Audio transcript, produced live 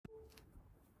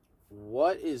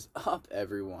What is up,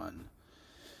 everyone?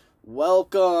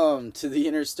 Welcome to the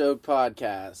Inner Stoke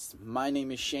Podcast. My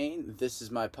name is Shane. This is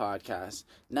my podcast.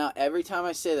 Now, every time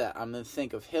I say that, I'm going to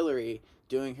think of Hillary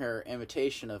doing her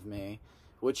imitation of me,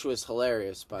 which was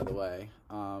hilarious, by the way.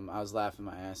 I was laughing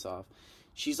my ass off.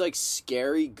 She's, like,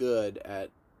 scary good at,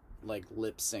 like,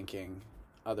 lip-syncing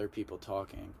other people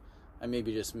talking. And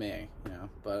maybe just me,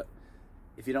 But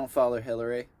if you don't follow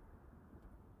Hillary,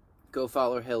 go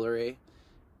follow Hillary.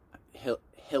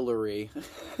 Hillary.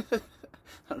 I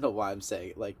don't know why I'm saying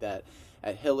it like that.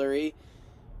 At Hillary.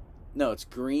 No, it's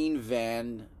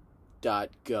greenvan.go.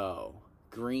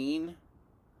 Green.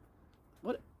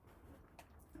 What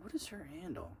is her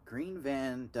handle?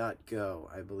 Greenvan.go,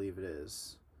 I believe it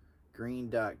is.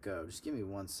 Green.go. Just give me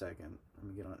 1 second. Let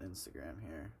me get on Instagram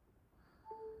here.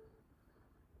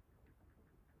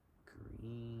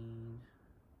 Green.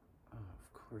 Oh,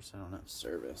 of course I don't have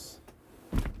service.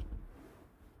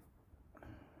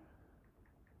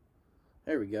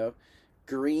 There we go.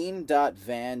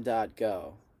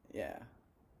 Green.van.go. Yeah.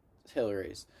 It's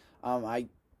Hillary's. I'm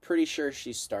pretty sure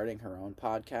she's starting her own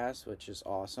podcast, which is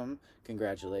awesome.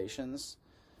 Congratulations.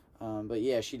 But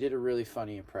yeah, she did a really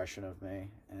funny impression of me,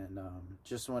 and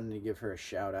just wanted to give her a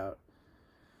shout out.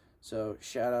 So,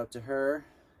 shout out to her,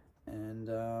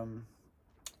 and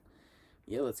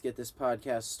yeah, let's get this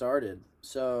podcast started.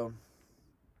 So,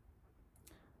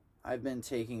 I've been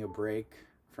taking a break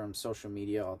from social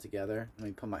media altogether. Let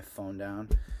me put my phone down.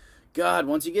 God,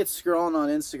 once you get scrolling on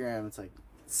Instagram, it's like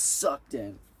sucked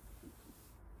in.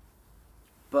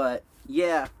 But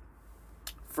yeah,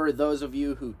 for those of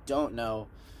you who don't know,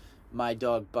 my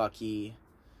dog Bucky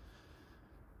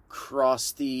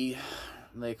crossed they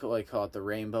call it the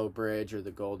Rainbow Bridge or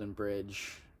the Golden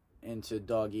Bridge into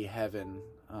doggy heaven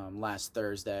last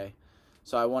Thursday.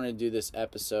 So I wanted to do this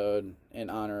episode in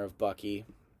honor of Bucky.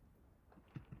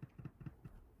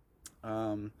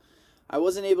 I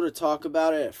wasn't able to talk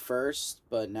about it at first,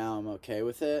 but now I'm okay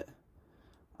with it.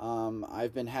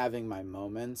 I've been having my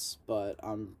moments, but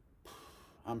I'm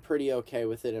pretty okay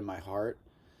with it in my heart.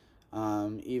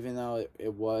 Even though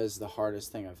it was the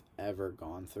hardest thing I've ever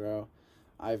gone through.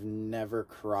 I've never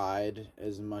cried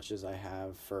as much as I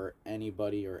have for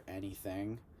anybody or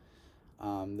anything.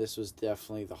 This was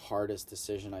definitely the hardest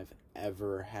decision I've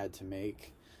ever had to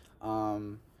make.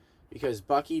 Because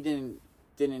Bucky didn't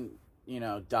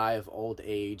die of old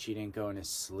age. He didn't go in his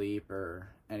sleep or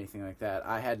anything like that.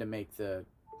 I had to make the,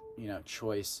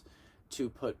 choice to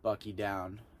put Bucky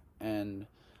down. And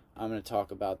I'm going to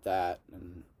talk about that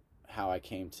and how I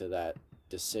came to that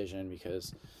decision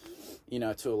because,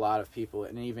 to a lot of people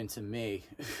and even to me,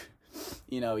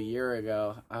 a year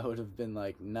ago, I would have been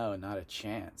like, no, not a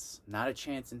chance. Not a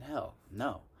chance in hell.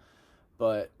 No.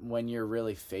 But when you're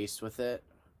really faced with it,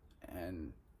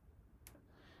 and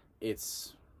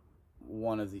it's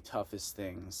one of the toughest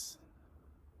things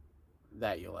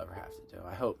that you'll ever have to do.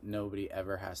 I hope nobody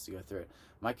ever has to go through it.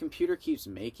 My computer keeps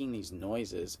making these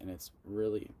noises, and it's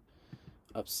really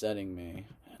upsetting me,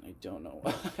 and I don't know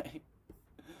why.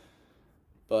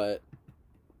 But,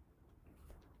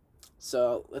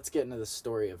 so, let's get into the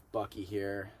story of Bucky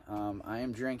here. I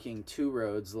am drinking Two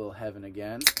Roads Little Heaven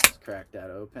again. Let's crack that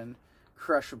open.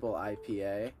 Crushable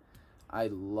IPA. I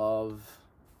love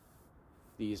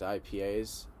these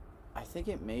IPAs. I think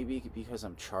it may be because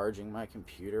I'm charging my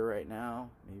computer right now.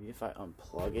 Maybe if I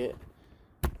unplug it,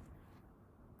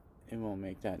 it won't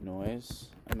make that noise.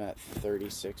 I'm at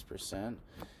 36%.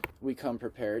 We come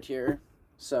prepared here.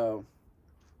 So,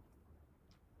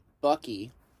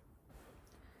 Bucky,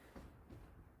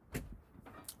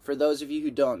 for those of you who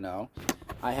don't know,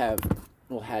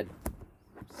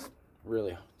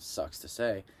 really sucks to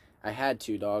say, I had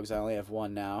 2 dogs. I only have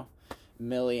 1 now.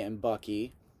 Millie and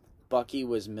Bucky. Bucky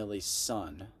was Millie's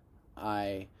son.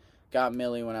 I got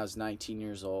Millie when I was 19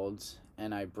 years old,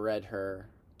 and I bred her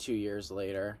 2 years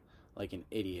later, like an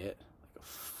idiot, like a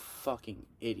fucking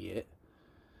idiot.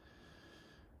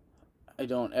 I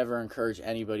don't ever encourage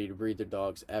anybody to breed their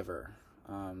dogs ever.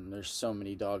 There's so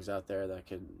many dogs out there that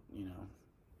could,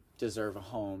 deserve a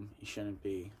home. You shouldn't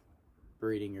be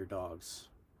breeding your dogs.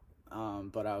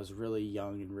 But I was really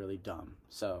young and really dumb,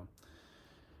 so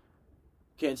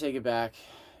can't take it back.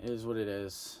 It is what it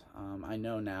is. I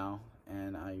know now,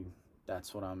 and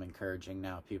that's what I'm encouraging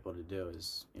now people to do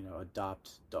is,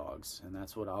 adopt dogs, and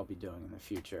that's what I'll be doing in the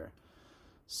future.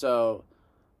 So,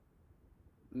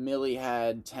 Millie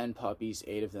had 10 puppies,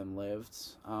 8 of them lived.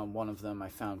 One of them I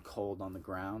found cold on the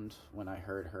ground when I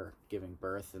heard her giving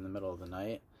birth in the middle of the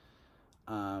night.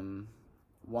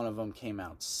 One of them came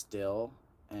out still,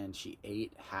 and she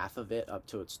ate half of it up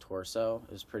to its torso.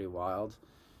 It was pretty wild.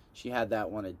 She had that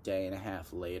one a day and a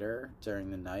half later during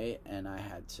the night, and I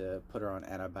had to put her on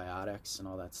antibiotics and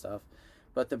all that stuff.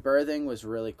 But the birthing was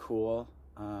really cool.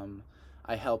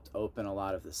 I helped open a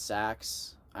lot of the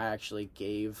sacs. I actually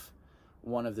gave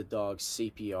one of the dogs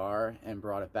CPR and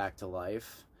brought it back to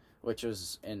life, which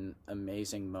was an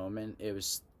amazing moment. It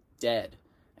was dead,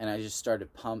 and I just started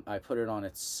I put it on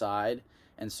its side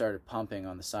and started pumping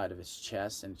on the side of its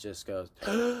chest, and it just goes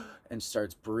and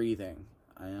starts breathing.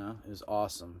 It was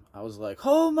awesome. I was like,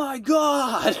 oh my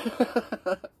God!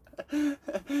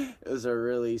 It was a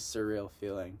really surreal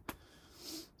feeling.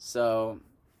 So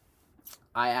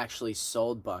I actually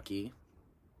sold Bucky.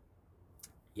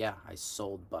 Yeah, I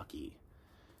sold Bucky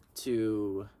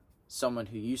to someone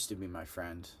who used to be my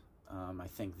friend. I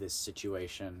think this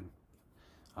situation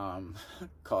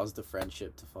caused the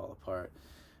friendship to fall apart,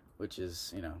 which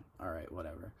is, alright,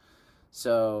 whatever.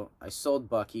 So I sold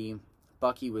Bucky.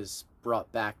 Bucky was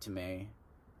brought back to me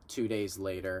 2 days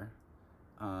later.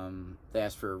 They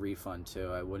asked for a refund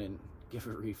too. I wouldn't give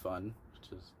a refund,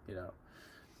 which is,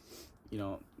 you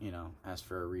don't, ask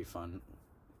for a refund.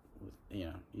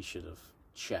 You should have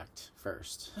checked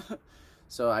first.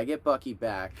 So I get Bucky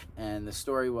back, and the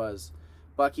story was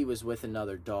Bucky was with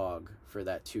another dog for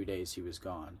that 2 days he was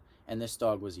gone, and this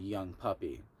dog was a young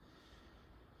puppy.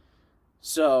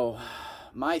 So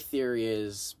my theory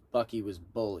is Bucky was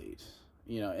bullied,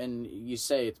 and you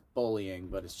say it's bullying,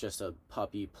 but it's just a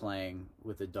puppy playing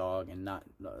with a dog and not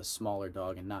a smaller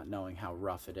dog and not knowing how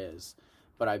rough it is.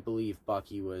 But I believe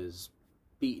Bucky was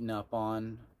beaten up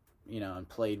on, and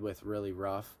played with really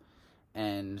rough.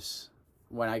 And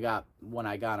when I got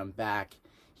him back,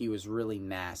 he was really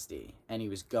nasty, and he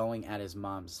was going at his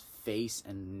mom's face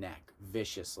and neck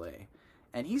viciously.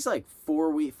 And he's like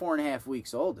 4.5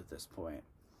 weeks old at this point.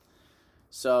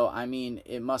 So,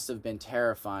 it must have been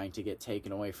terrifying to get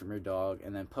taken away from your dog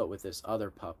and then put with this other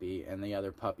puppy, and the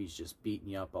other puppy's just beating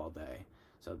you up all day.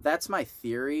 So that's my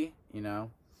theory,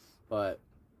 but,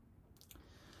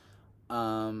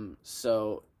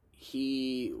 so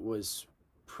he was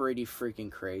pretty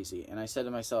freaking crazy. And I said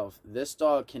to myself, this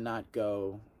dog cannot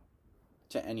go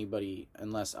to anybody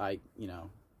unless I,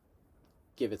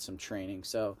 give it some training.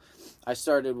 So I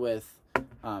started with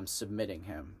submitting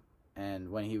him.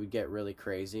 And when he would get really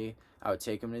crazy, I would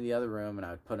take him to the other room and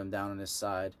I would put him down on his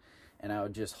side, and I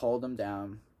would just hold him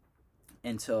down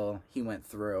until he went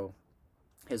through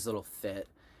his little fit,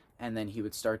 and then he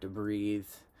would start to breathe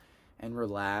and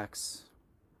relax,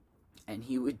 and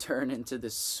he would turn into the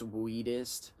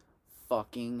sweetest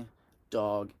fucking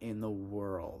dog in the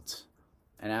world.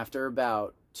 And after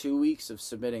about 2 weeks of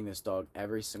submitting this dog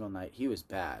every single night, he was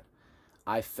bad.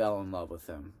 I fell in love with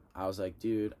him. I was like,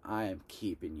 dude, I am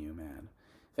keeping you, man.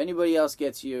 If anybody else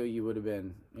gets you, you would have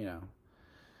been,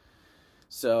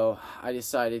 So I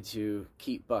decided to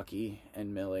keep Bucky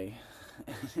and Millie.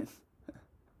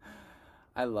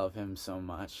 I love him so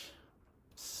much.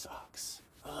 Sucks.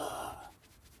 Ugh.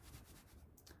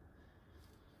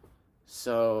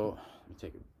 So, let me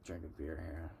take a drink of beer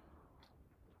here.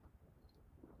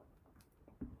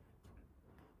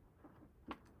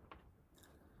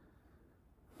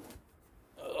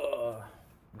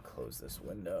 Close this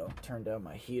window, turn down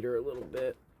my heater a little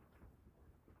bit.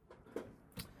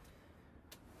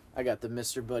 I got the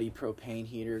Mr. Buddy propane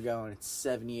heater going. It's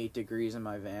 78 degrees in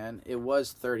my van. It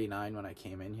was 39 when I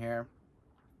came in here.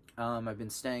 I've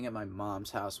been staying at my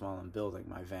mom's house while I'm building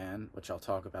my van, which I'll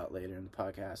talk about later in the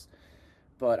podcast.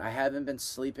 But I haven't been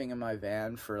sleeping in my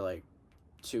van for like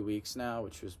 2 weeks now,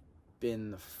 which has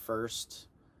been the first,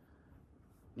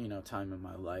 time in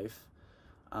my life.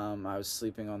 I was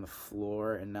sleeping on the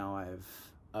floor, and now I've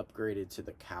upgraded to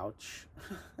the couch.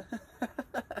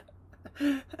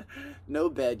 No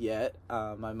bed yet.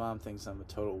 My mom thinks I'm a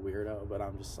total weirdo, but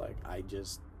I'm just like, I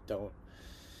just don't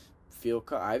feel...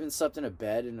 I haven't slept in a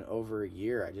bed in over a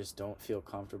year. I just don't feel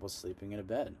comfortable sleeping in a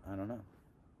bed. I don't know.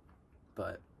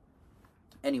 But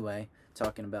anyway,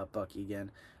 talking about Bucky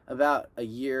again. About a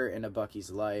year into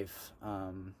Bucky's life,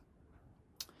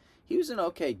 he was an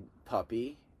okay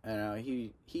puppy.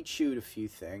 He chewed a few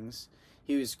things.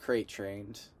 He was crate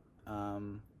trained.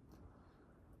 But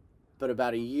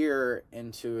about a year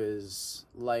into his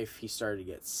life, he started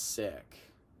to get sick.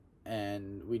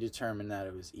 And we determined that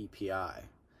it was EPI.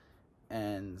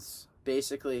 And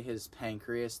basically his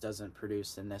pancreas doesn't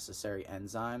produce the necessary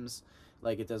enzymes.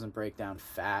 Like, it doesn't break down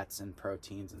fats and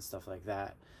proteins and stuff like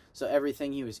that. So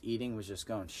everything he was eating was just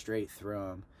going straight through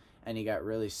him. And he got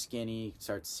really skinny. You could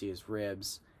start to see his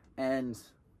ribs. And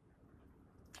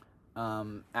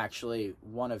actually,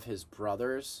 one of his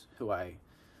brothers, who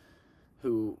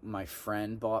my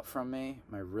friend bought from me,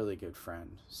 my really good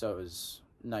friend. So it was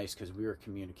nice because we were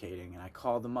communicating, and I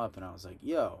called him up and I was like,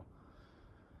 yo,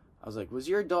 I was like, was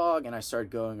your dog? And I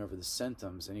started going over the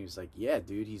symptoms, and he was like, yeah,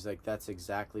 dude. He's like, that's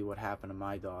exactly what happened to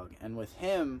my dog. And with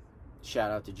him,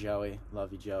 shout out to Joey.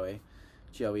 Love you, Joey.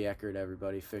 Joey Eckert,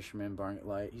 everybody. Fisherman, Barnet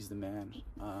Light. He's the man.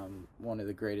 One of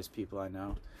the greatest people I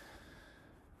know.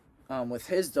 With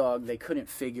his dog, they couldn't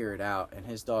figure it out, and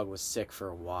his dog was sick for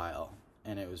a while,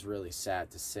 and it was really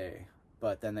sad to see.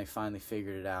 But then they finally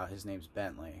figured it out. His name's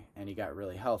Bentley, and he got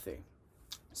really healthy.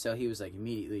 So he was like,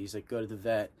 immediately, he's like, go to the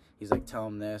vet. He's like, tell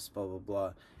him this, blah, blah,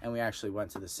 blah. And we actually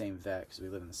went to the same vet because we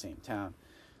live in the same town.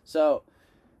 So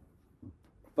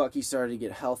Bucky started to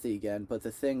get healthy again. But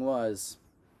the thing was,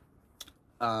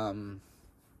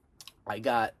 I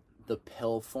got the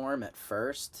pill form at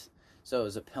first. So it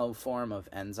was a pill form of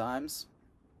enzymes,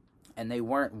 and they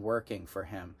weren't working for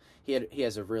him. He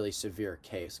has a really severe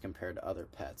case compared to other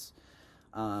pets.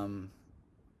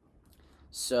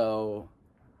 So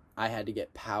I had to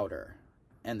get powder,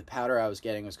 and the powder I was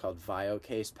getting was called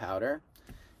Viocase powder.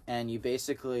 And you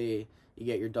get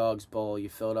your dog's bowl, you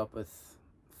fill it up with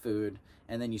food,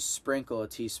 and then you sprinkle a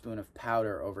teaspoon of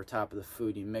powder over top of the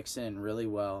food. You mix it in really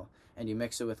well, and you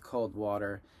mix it with cold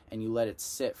water, and you let it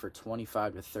sit for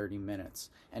 25 to 30 minutes,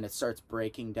 and it starts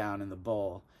breaking down in the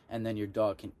bowl, and then your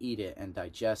dog can eat it and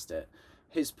digest it.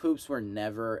 His poops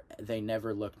they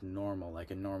never looked normal, like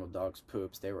a normal dog's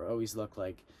poops. They were always looked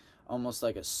like almost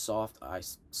like a soft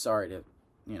ice, sorry to,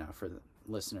 for the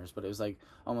listeners, but it was like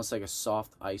almost like a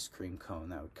soft ice cream cone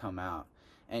that would come out.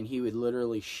 And he would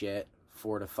literally shit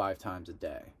 4 to 5 times a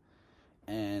day.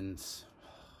 And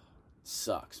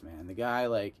sucks, man. The guy,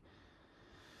 like,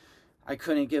 I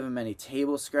couldn't give him any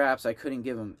table scraps. I couldn't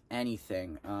give him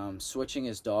anything. Switching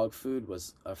his dog food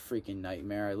was a freaking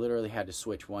nightmare. I literally had to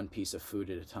switch one piece of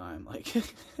food at a time, like,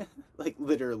 like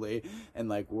literally, and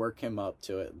like work him up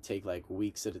to it and take like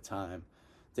weeks at a time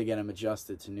to get him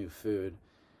adjusted to new food.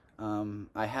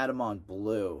 I had him on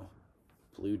blue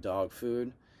dog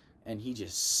food, and he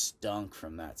just stunk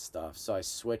from that stuff. So I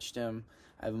switched him.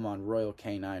 I have him on Royal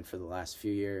Canine for the last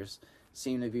few years.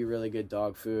 Seemed to be really good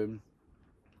dog food.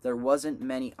 There wasn't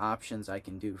many options I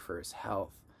can do for his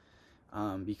health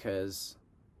because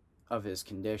of his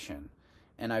condition.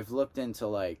 And I've looked into,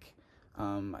 like,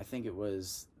 I think it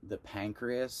was the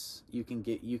pancreas. You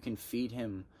can feed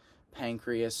him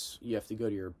pancreas. You have to go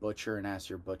to your butcher and ask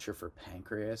your butcher for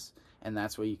pancreas, and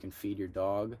that's what you can feed your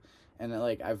dog. And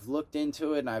like, I've looked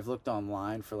into it, and I've looked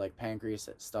online for like pancreas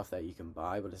stuff that you can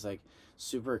buy, but it's like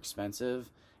super expensive.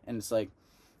 And it's like,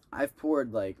 I've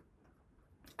poured like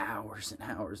hours and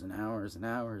hours and hours and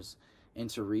hours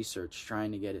into research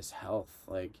trying to get his health,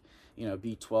 like,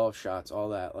 B12 shots, all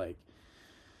that, like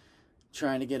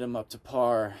trying to get him up to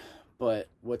par. But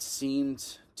what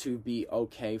seemed to be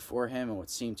okay for him and what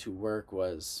seemed to work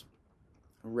was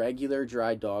regular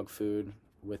dry dog food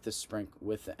with the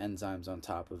enzymes on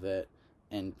top of it,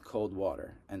 and cold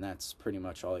water, and that's pretty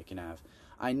much all he can have.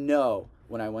 I know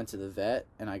when I went to the vet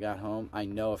and I got home, I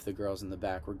know if the girls in the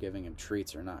back were giving him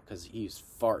treats or not, because he's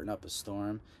farting up a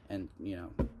storm and,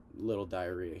 little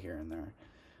diarrhea here and there.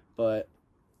 But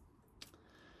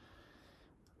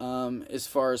as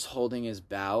far as holding his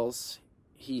bowels,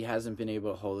 he hasn't been able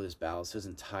to hold his bowels his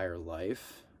entire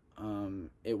life.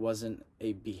 It wasn't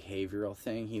a behavioral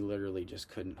thing. He literally just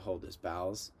couldn't hold his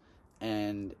bowels,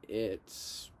 and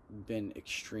it's been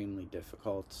extremely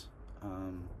difficult.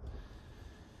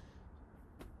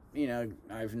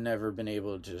 I've never been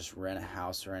able to just rent a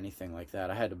house or anything like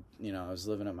that. I had to, I was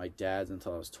living at my dad's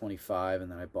until I was 25,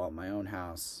 and then I bought my own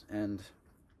house, and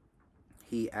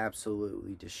he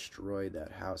absolutely destroyed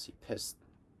that house. He pissed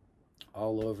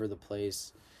all over the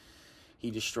place. He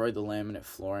destroyed the laminate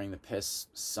flooring. The piss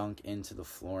sunk into the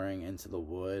flooring, into the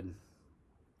wood.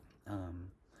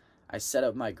 I set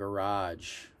up my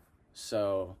garage,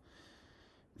 so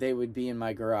they would be in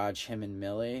my garage, him and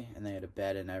Millie, and they had a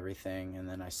bed and everything. And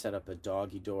then I set up a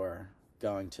doggy door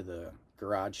going to the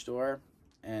garage door,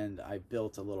 and I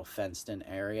built a little fenced-in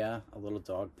area, a little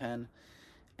dog pen.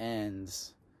 And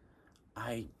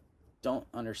I don't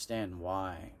understand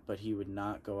why, but he would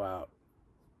not go out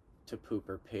to poop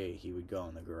or pee. He would go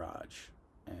in the garage,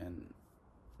 and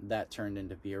that turned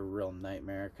into be a real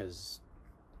nightmare because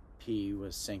pee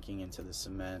was sinking into the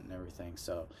cement and everything.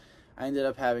 So I ended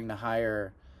up having to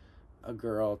hire a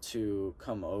girl to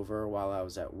come over while I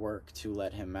was at work to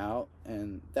let him out,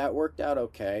 and that worked out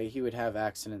okay. He would have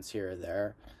accidents here or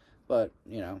there, but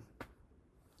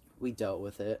we dealt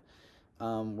with it.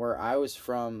 Where I was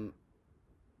from,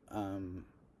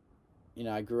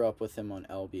 I grew up with him on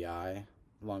LBI,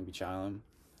 Long Beach Island,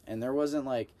 and there wasn't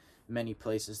like many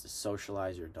places to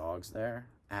socialize your dogs there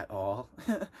at all.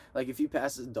 Like, if you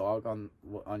pass a dog on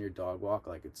your dog walk,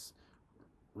 like, it's,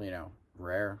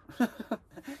 rare.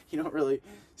 You don't really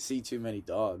see too many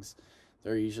dogs.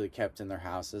 They're usually kept in their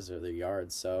houses or their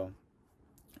yards. So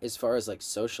as far as like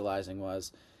socializing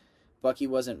was, Bucky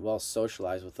wasn't well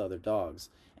socialized with other dogs.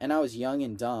 And I was young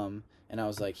and dumb, and I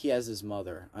was like, he has his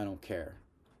mother, I don't care.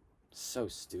 So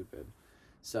stupid.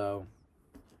 So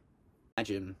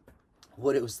imagine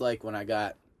what it was like when I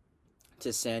got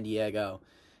to San Diego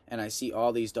and I see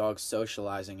all these dogs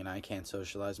socializing and I can't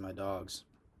socialize my dogs.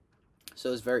 So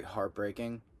it was very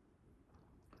heartbreaking,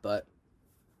 but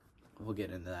we'll get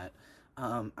into that.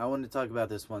 I wanted to talk about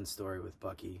this one story with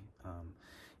Bucky.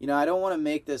 I don't want to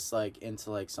make this like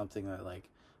into like something that like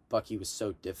Bucky was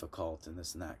so difficult and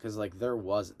this and that, because like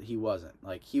he wasn't.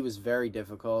 Like, he was very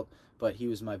difficult, but he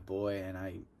was my boy, and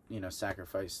I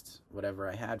sacrificed whatever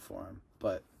I had for him.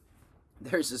 But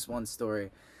there's this one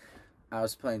story. I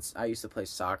used to play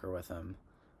soccer with him,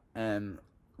 and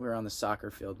we were on the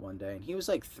soccer field one day, and he was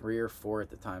like 3 or 4 at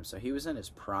the time, so he was in his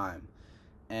prime,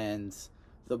 and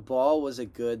the ball was a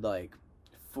good like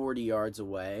 40 yards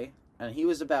away, and he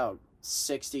was about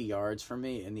 60 yards from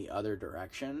me in the other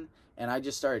direction, and I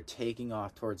just started taking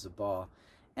off towards the ball.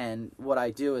 And what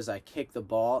I do is I kick the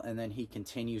ball, and then he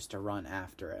continues to run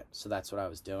after it. So that's what I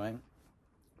was doing.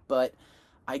 But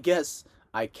I guess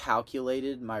I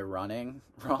calculated my running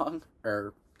wrong,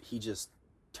 or he just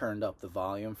turned up the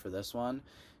volume for this one,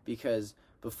 because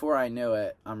before I knew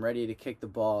it, I'm ready to kick the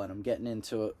ball, and I'm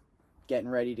getting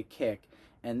ready to kick,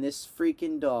 and this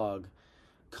freaking dog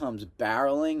comes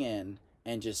barreling in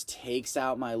and just takes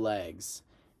out my legs.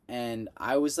 And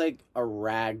I was like a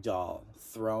rag doll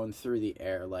thrown through the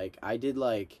air. Like, I did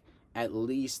like at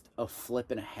least a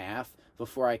flip and a half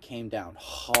before I came down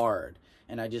hard,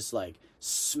 and I just like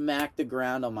smacked the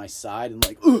ground on my side and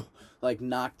like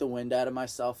knocked the wind out of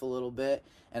myself a little bit,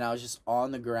 and I was just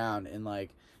on the ground. And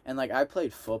I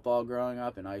played football growing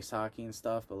up and ice hockey and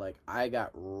stuff, but like I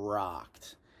got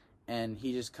rocked. And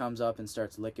he just comes up and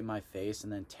starts licking my face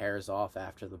and then tears off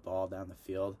after the ball down the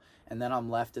field. And then I'm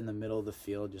left in the middle of the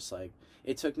field, just like,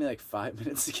 it took me like 5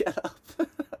 minutes to get up.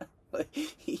 Like,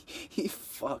 he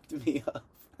fucked me up.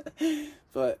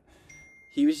 But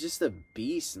he was just a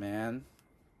beast, man.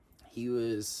 He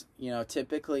was,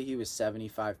 typically he was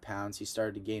 75 pounds. He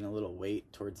started to gain a little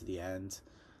weight towards the end.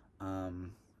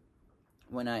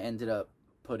 When I ended up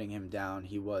putting him down,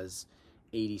 he was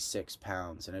 86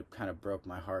 pounds, and it kind of broke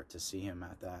my heart to see him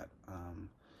at that.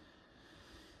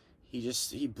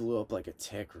 He blew up like a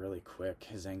tick really quick.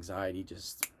 His anxiety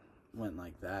just went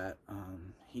like that.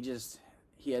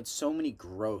 He had so many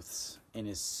growths in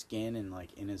his skin and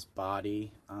like in his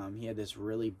body. He had this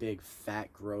really big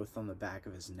fat growth on the back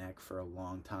of his neck for a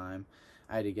long time.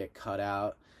 I had to get cut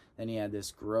out. Then he had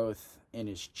this growth in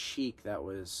his cheek that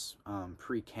was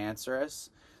precancerous.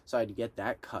 So I had to get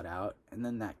that cut out, and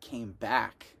then that came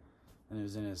back, and it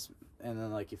was in his, and then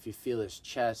like if you feel his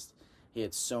chest, he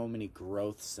had so many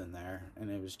growths in there, and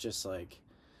it was just like,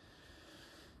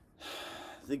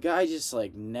 the guy just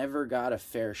like never got a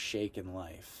fair shake in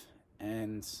life,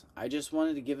 and I just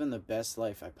wanted to give him the best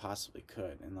life I possibly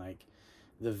could. And like,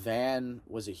 the van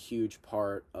was a huge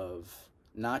part of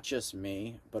not just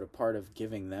me, but a part of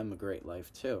giving them a great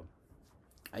life too.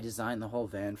 I designed the whole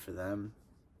van for them.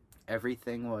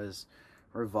 Everything was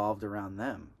revolved around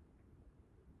them.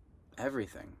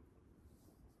 Everything.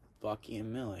 Bucky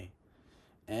and Millie.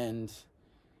 And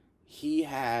he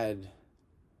had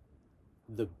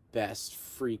the best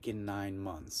freaking 9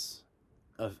 months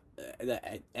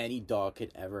that any dog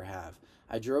could ever have.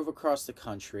 I drove across the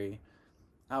country.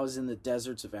 I was in the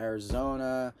deserts of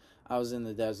Arizona. I was in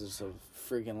the deserts of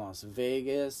freaking Las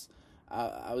Vegas.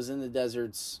 I was in the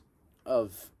deserts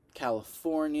of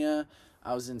California.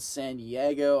 I was in San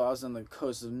Diego. I was on the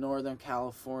coast of Northern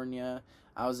California.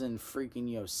 I was in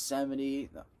freaking Yosemite.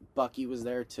 Bucky was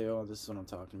there too. This is what I'm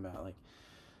talking about. Like,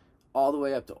 all the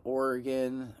way up to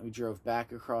Oregon. We drove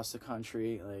back across the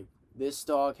country. Like, this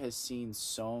dog has seen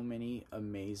so many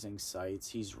amazing sights.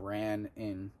 He's swam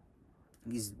in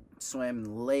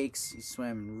lakes. He's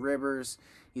swam in rivers.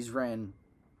 He's ran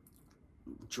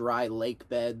dry lake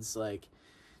beds, like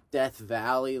Death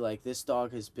Valley. Like, this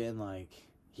dog has been like,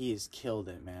 he has killed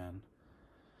it, man.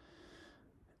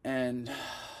 And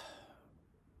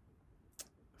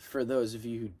for those of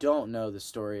you who don't know the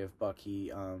story of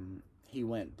Bucky, he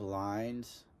went blind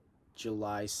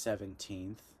July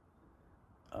 17th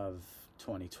of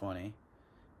 2020.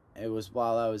 It was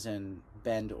while I was in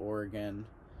Bend, Oregon.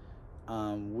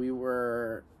 We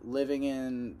were living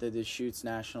in the Deschutes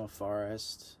National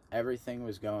Forest. Everything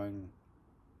was going,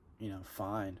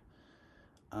 fine.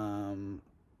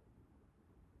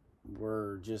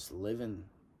 were just living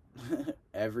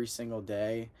every single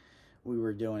day. We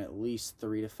were doing at least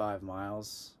 3 to 5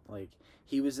 miles. Like,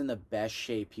 he was in the best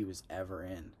shape he was ever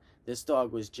in. This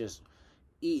dog was just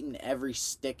eating every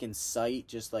stick in sight,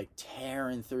 just like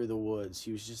tearing through the woods.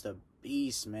 He was just a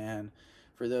beast, man.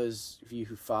 For those of you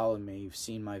who follow me, you've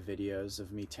seen my videos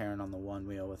of me tearing on the one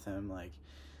wheel with him. Like,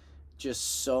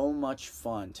 just so much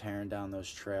fun tearing down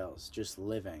those trails, just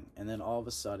living. And then all of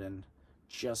a sudden,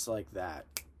 just like that,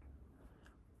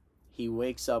 he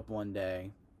wakes up one day,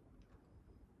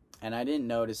 and I didn't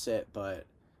notice it, but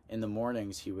in the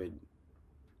mornings he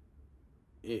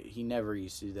never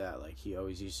used to do that. Like, he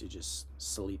always used to just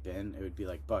sleep in. It would be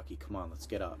like, Bucky, come on, let's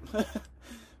get up.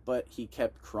 But he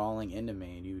kept crawling into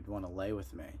me, and he would want to lay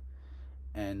with me.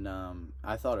 And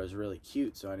I thought it was really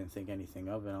cute, so I didn't think anything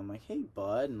of it. I'm like, hey,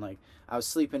 bud. And, like, I was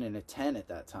sleeping in a tent at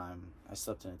that time. I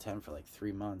slept in a tent for, like,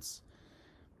 3 months.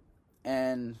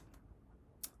 And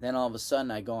then all of a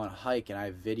sudden, I go on a hike, and I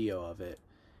have video of it.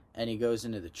 And he goes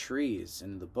into the trees,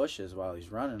 into the bushes while he's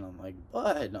running. I'm like,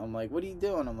 bud. I'm like, what are you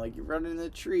doing? I'm like, you're running in the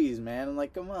trees, man. I'm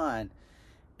like, come on.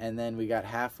 And then we got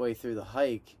halfway through the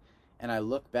hike, and I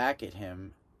look back at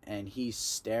him, and he's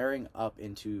staring up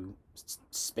into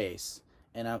space.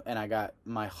 And I got,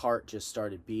 my heart just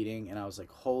started beating, and I was like,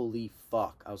 holy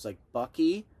fuck. I was like,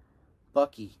 Bucky.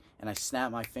 And I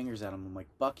snapped my fingers at him. I'm like,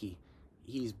 Bucky,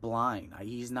 he's blind.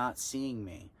 He's not seeing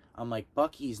me. I'm like,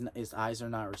 Bucky, his eyes are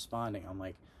not responding. I'm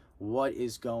like, what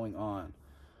is going on?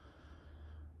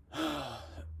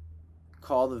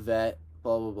 Call the vet,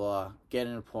 blah, blah, blah. Get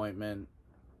an appointment.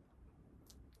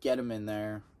 Get him in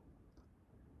there.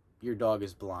 Your dog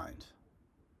is blind.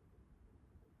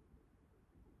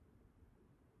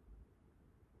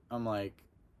 I'm like,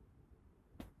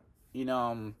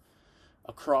 I'm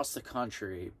across the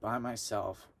country by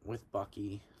myself with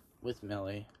Bucky, with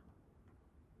Millie.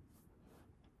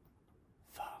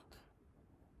 Fuck.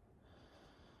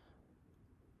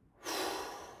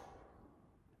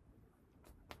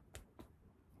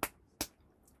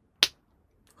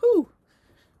 Whew.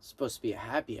 It's supposed to be a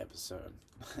happy episode.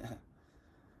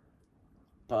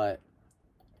 But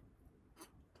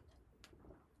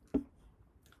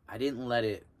I didn't let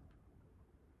it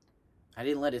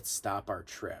stop our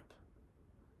trip.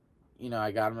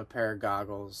 I got him a pair of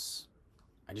goggles.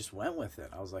 I just went with it.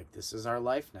 I was like, this is our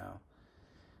life now.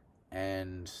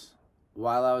 And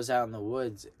while I was out in the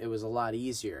woods, it was a lot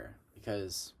easier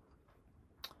because,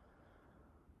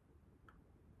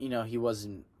 he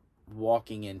wasn't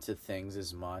walking into things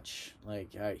as much. Like,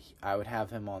 I would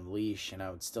have him on leash, and I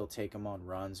would still take him on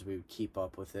runs. We would keep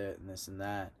up with it and this and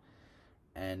that.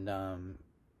 And,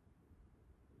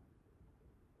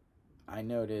 I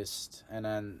noticed, and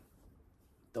then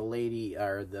the lady,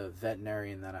 or the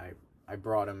veterinarian that I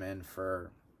brought him in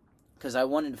for, because I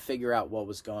wanted to figure out what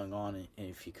was going on and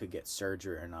if he could get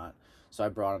surgery or not. So I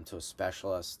brought him to a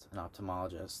specialist, an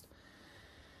ophthalmologist.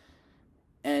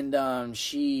 And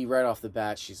she, right off the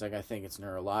bat, she's like, I think it's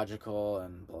neurological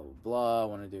and blah, blah, blah. I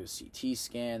want to do a CT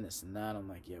scan, this and that. I'm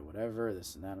like, yeah, whatever,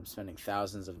 this and that. I'm spending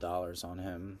thousands of dollars on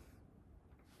him.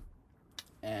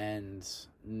 And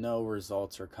no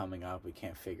results are coming up. We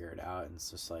can't figure it out. And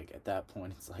it's just like, at that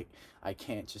point, it's like, I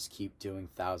can't just keep doing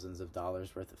thousands of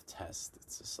dollars worth of tests.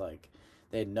 It's just like,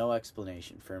 they had no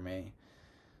explanation for me.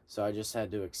 So I just had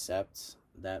to accept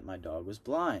that my dog was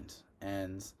blind.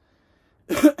 And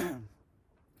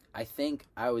I think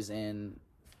I was in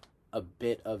a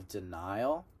bit of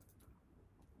denial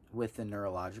with the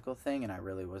neurological thing, and I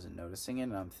really wasn't noticing it.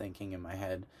 And I'm thinking in my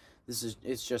head,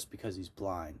 it's just because he's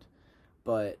blind.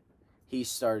 But he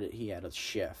had a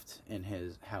shift in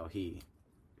how he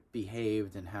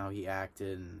behaved and how he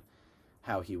acted and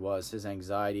how he was. His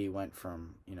anxiety went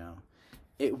from,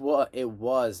 it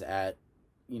was at,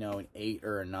 an 8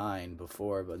 or a 9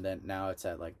 before, but then now it's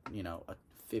at like, a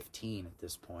 15 at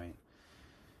this point.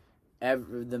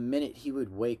 The minute he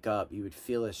would wake up, you would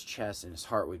feel his chest and his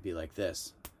heart would be like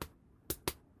this.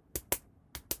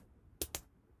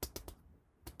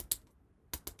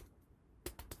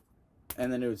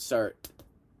 And then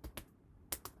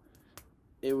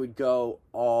it would go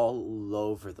all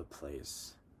over the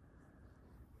place.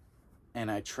 And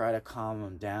I try to calm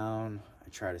him down. I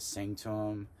try to sing to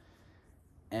him.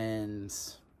 And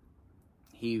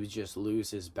he would just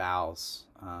lose his bowels.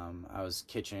 I was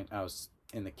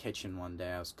in the kitchen one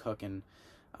day. I was cooking.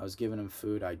 I was giving him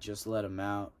food. I just let him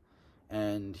out.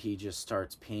 And he just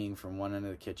starts peeing from one end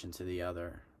of the kitchen to the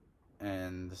other.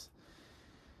 And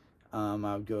I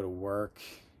would go to work,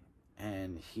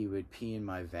 and he would pee in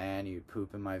my van. He would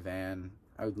poop in my van.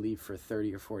 I would leave for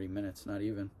 30 or 40 minutes, not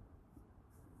even.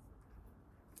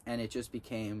 And it just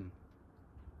became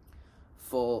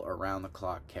full around the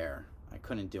clock care. I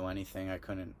couldn't do anything. I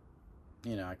couldn't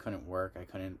work. I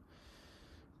couldn't.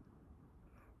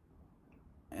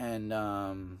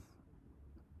 And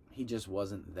he just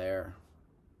wasn't there.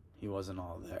 He wasn't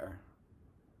all there.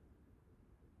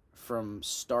 From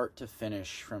start to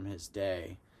finish from his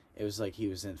day, it was like he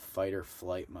was in fight or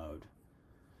flight mode.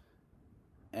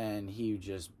 And he would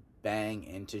just bang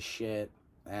into shit.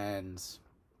 And,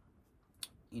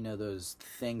 those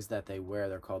things that they wear,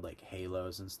 they're called like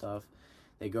halos and stuff.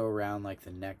 They go around like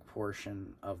the neck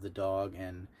portion of the dog.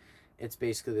 And it's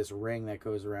basically this ring that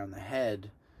goes around the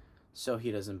head so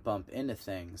he doesn't bump into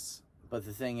things. But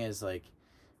the thing is, like,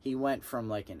 he went from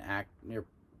like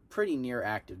pretty near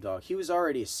active dog. He was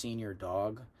already a senior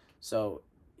dog, so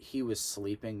he was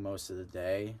sleeping most of the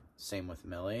day. Same with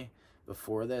Millie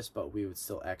before this, but we would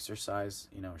still exercise,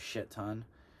 a shit ton.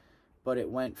 But it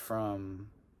went from,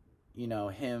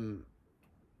 him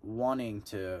wanting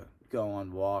to go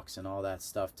on walks and all that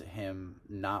stuff to him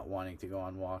not wanting to go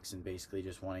on walks and basically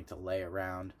just wanting to lay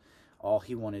around. All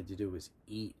he wanted to do was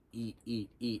eat, eat, eat,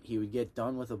 eat. He would get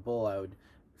done with a bowl. I would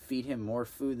feed him more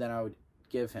food than I would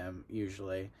give him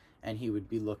usually, and he would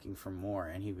be looking for more,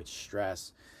 and he would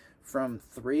stress. From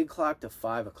 3 o'clock to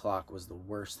 5 o'clock was the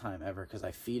worst time ever, because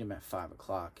I feed him at 5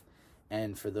 o'clock,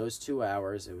 and for those 2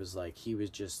 hours it was like he was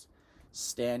just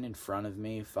stand in front of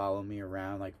me, follow me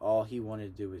around, like all he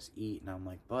wanted to do was eat. And I'm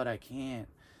like, but I can't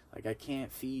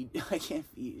feed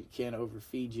can't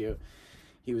overfeed you.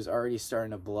 He was already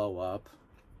starting to blow up.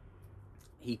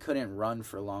 He couldn't run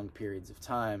for long periods of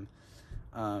time.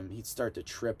 He'd start to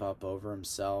trip up over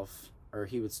himself, or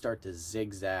he would start to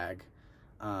zigzag,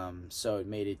 so it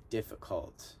made it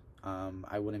difficult.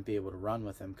 I wouldn't be able to run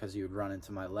with him because he would run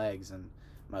into my legs, and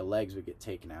my legs would get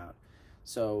taken out.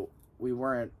 So we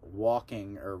weren't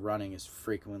walking or running as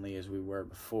frequently as we were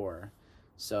before.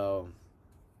 So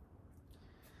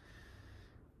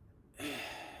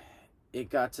it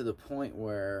got to the point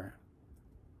where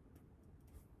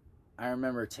I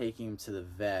remember taking him to the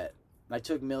vet. I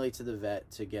took Millie to the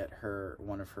vet to get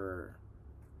one of her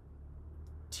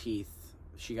teeth.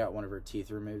 She got one of her teeth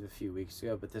removed a few weeks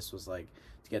ago, but this was like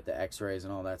to get the x-rays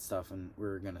and all that stuff, and we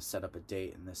were going to set up a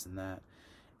date and this and that.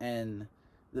 And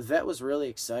the vet was really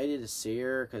excited to see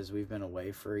her because we've been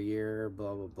away for a year,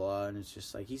 blah, blah, blah. And it's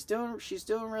just like, she's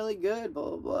doing really good, blah,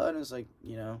 blah, blah. And it's like,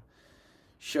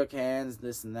 shook hands,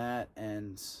 this and that.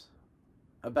 And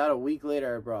about a week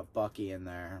later, I brought Bucky in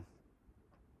there.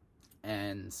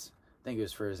 And I think it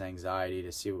was for his anxiety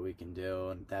to see what we can do.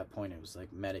 And at that point, it was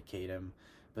like medicate him.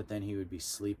 But then he would be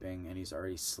sleeping, and he's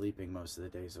already sleeping most of the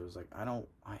day. So it was like,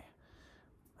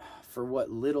 for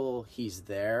what little he's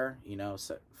there,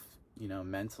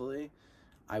 mentally,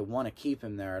 I want to keep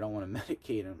him there. I don't want to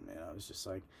medicate him. It was just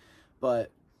like,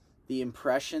 but the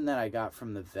impression that I got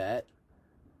from the vet,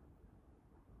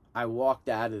 I walked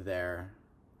out of there,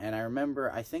 and I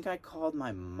remember, I think I called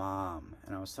my mom,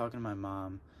 and I was talking to my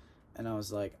mom, and I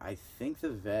was like, I think the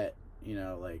vet,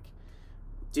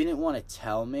 didn't want to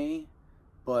tell me,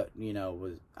 but,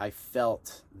 I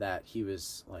felt that he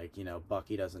was like,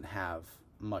 Bucky doesn't have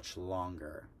much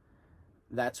longer.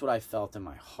 That's what I felt in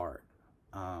my heart.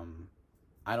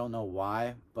 I don't know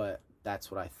why, but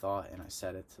that's what I thought, and I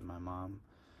said it to my mom.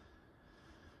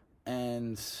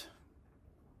 And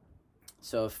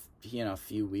so, a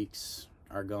few weeks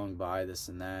are going by, this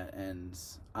and that, and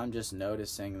I'm just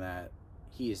noticing that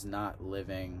he is not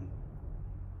living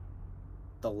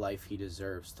the life he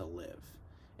deserves to live.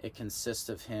 It consists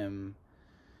of him,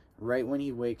 right when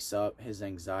he wakes up, his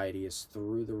anxiety is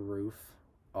through the roof.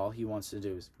 All he wants to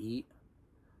do is eat.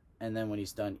 And then when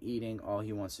he's done eating, all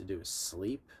he wants to do is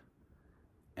sleep.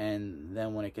 And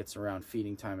then when it gets around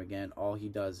feeding time again, all he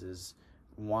does is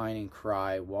whine and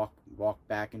cry, walk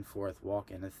back and forth,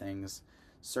 walk into things,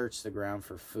 search the ground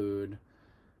for food.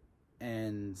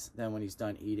 And then when he's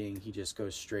done eating, he just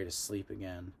goes straight to sleep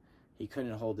again. He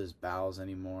couldn't hold his bowels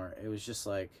anymore. It was just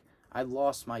like, I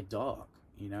lost my dog,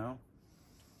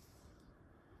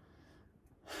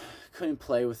 Couldn't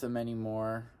play with him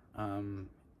anymore.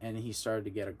 And he started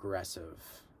to get aggressive,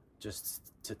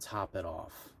 just to top it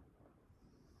off.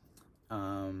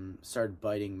 Started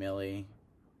biting Millie,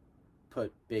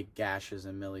 put big gashes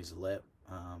in Millie's lip.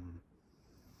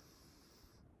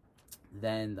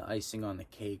 Then the icing on the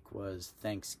cake was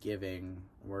Thanksgiving,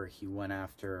 where he went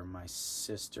after my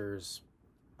sister's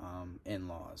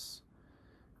in-laws,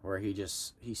 where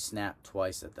he snapped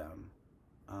twice at them.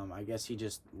 I guess he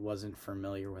just wasn't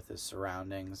familiar with his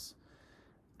surroundings,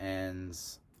 and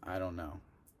I don't know.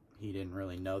 He didn't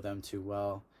really know them too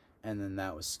well, and then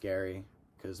that was scary,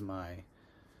 because my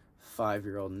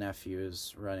 5-year-old nephew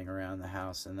is running around the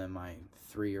house, and then my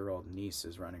 3-year-old niece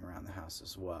is running around the house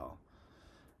as well.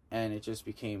 And it just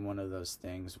became one of those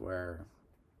things where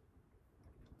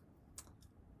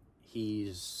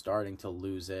he's starting to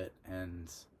lose it.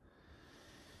 And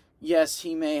yes,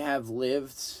 he may have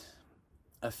lived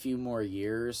a few more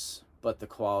years, but the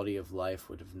quality of life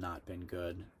would have not been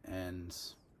good. And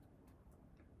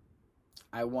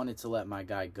I wanted to let my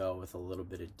guy go with a little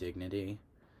bit of dignity,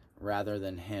 rather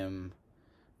than him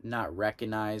not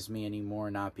recognize me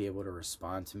anymore, not be able to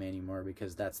respond to me anymore,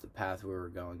 because that's the path we were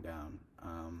going down.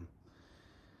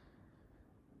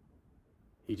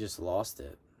 He just lost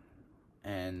it.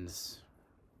 And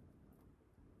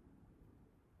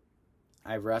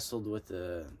I wrestled with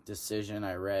the decision.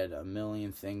 I read a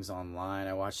million things online.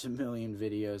 I watched a million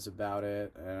videos about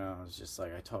it. And I was just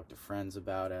like, I talked to friends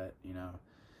about it, you know.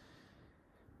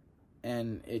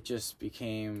 And it just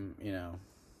became, you know,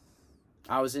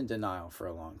 I was in denial for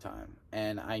a long time.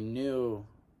 And I knew,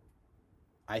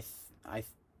 I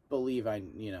believe I,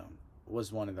 you know,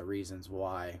 was one of the reasons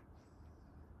why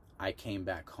I came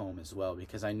back home as well,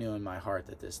 because I knew in my heart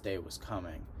that this day was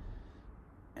coming.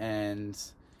 And,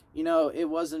 you know, it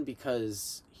wasn't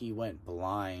because he went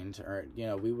blind, or, you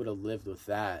know, we would have lived with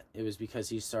that. It was because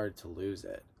he started to lose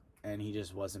it, and he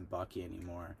just wasn't Bucky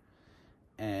anymore.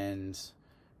 And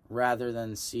rather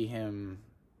than see him,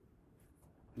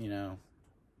 you know,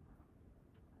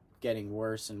 getting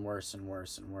worse and worse and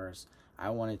worse and worse,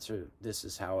 this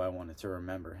is how I wanted to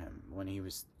remember him, when he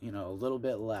was, you know, a little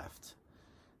bit left.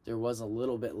 There was a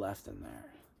little bit left in there.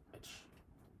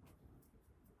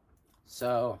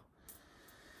 So,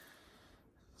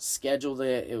 scheduled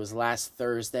it. It was last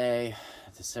Thursday,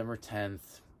 December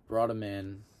 10th. Brought him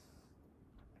in.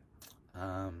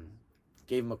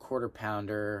 Gave him a quarter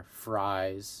pounder,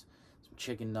 fries, some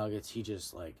chicken nuggets. He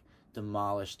just, like,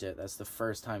 demolished it. That's the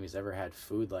first time he's ever had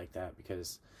food like that,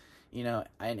 because, you know,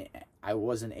 I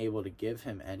wasn't able to give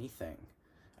him anything.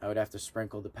 I would have to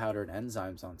sprinkle the powdered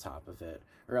enzymes on top of it,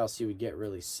 or else he would get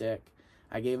really sick.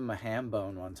 I gave him a ham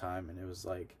bone one time, and it was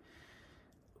like,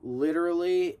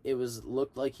 literally,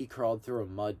 looked like he crawled through a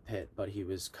mud pit, but he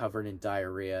was covered in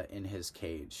diarrhea in his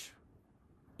cage.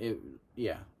 It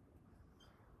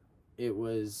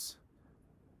was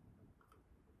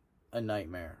a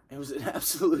nightmare. It was an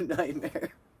absolute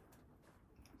nightmare.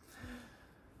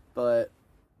 But,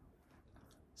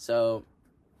 so,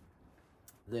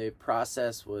 the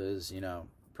process was, you know,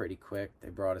 pretty quick. They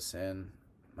brought us in.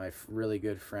 My really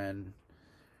good friend,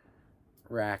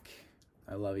 Rack,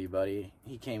 I love you, buddy.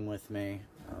 He came with me.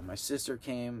 My sister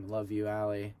came. Love you,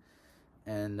 Allie.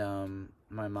 And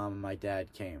my mom and my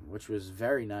dad came, which was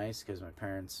very nice, because my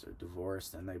parents are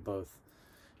divorced, and they both,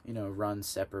 you know, run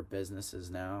separate businesses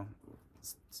now,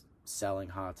 selling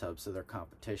hot tubs to their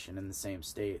competition in the same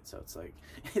state. So it's like,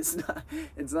 it's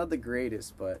not the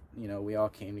greatest, but, you know, we all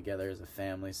came together as a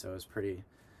family, so it was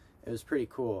pretty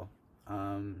cool.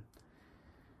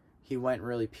 He went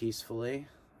really peacefully.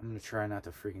 I'm gonna try not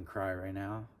to freaking cry right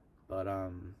now, but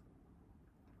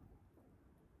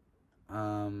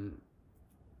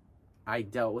I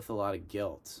dealt with a lot of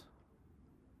guilt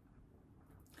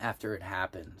after it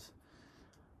happened.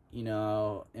 You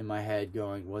know, in my head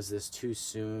going, was this too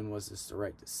soon? Was this the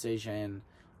right decision?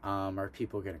 Are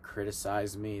people going to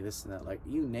criticize me? This and that, like,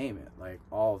 you name it, like,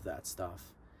 all of that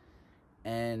stuff.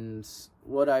 And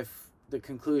the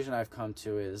conclusion I've come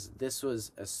to is this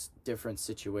was a different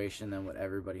situation than what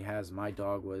everybody has. My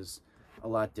dog was a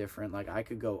lot different. Like, I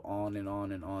could go on and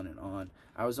on and on and on.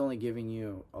 I was only giving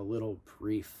you a little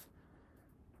brief.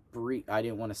 I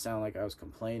didn't want to sound like I was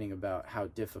complaining about how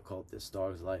difficult this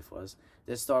dog's life was.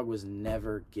 This dog was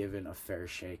never given a fair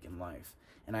shake in life.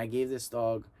 And I gave this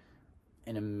dog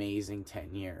an amazing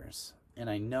 10 years. And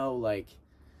I know, like,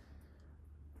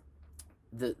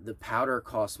 the powder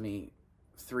cost me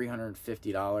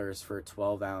 $350 for a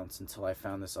 12 ounce until I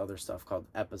found this other stuff called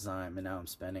Epizyme, and now I'm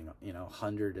spending, you know,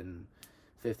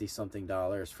 $150 something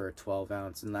for a 12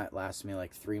 ounce, and that lasted me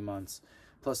like 3 months,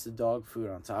 plus the dog food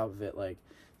on top of it. Like,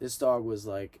 this dog was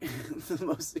like the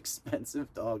most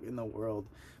expensive dog in the world,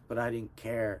 but I didn't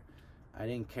care. I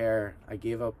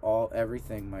gave up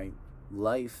everything, my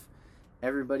life,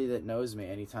 everybody that knows me.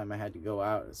 Anytime I had to go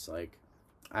out, it's like,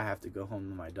 I have to go home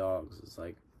to my dogs. It's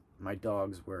like, my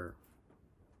dogs were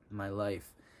my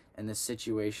life, and this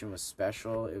situation was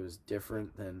special. It was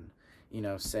different than, you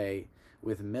know, say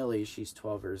with Millie, she's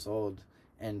 12 years old,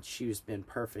 and she's been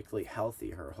perfectly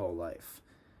healthy her whole life.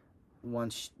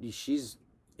 Once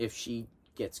if she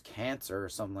gets cancer or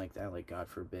something like that, like, God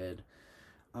forbid,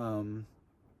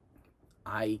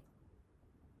 I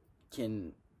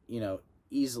can, you know,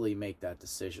 easily make that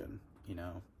decision. You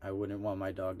know, I wouldn't want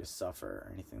my dog to suffer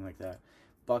or anything like that.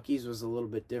 Bucky's was a little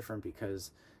bit different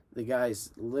because the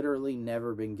guy's literally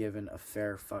never been given a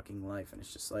fair fucking life. And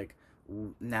it's just like,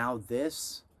 now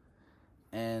this,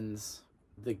 and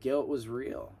the guilt was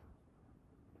real.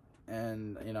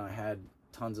 And, you know, I had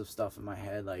tons of stuff in my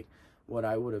head, like what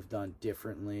I would have done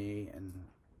differently and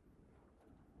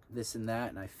this and that.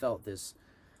 And I felt this,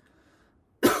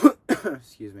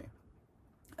 excuse me,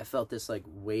 I felt this like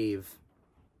wave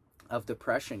of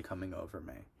depression coming over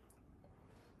me.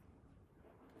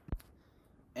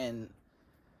 And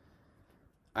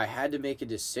I had to make a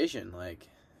decision, like,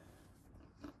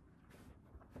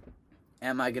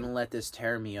 am I going to let this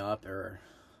tear me up, or,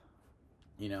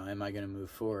 you know, am I going to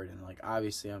move forward? And, like,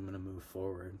 obviously I'm going to move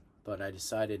forward, but I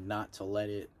decided not to let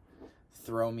it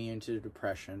throw me into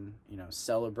depression, you know,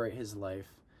 celebrate his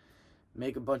life,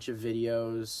 make a bunch of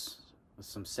videos with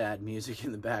some sad music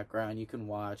in the background you can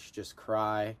watch, just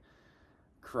cried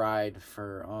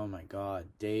for, oh my God,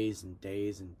 days and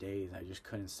days and days. I just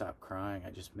couldn't stop crying. I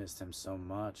just missed him so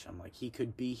much. I'm like, he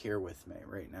could be here with me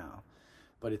right now.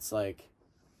 But it's like,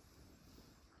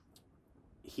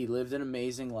 he lived an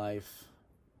amazing life.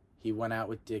 He went out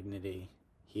with dignity.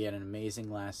 He had an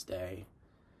amazing last day.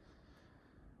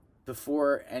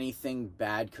 Before anything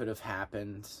bad could have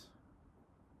happened,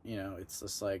 you know, it's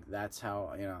just like, that's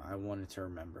how, you know, I wanted to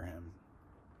remember him.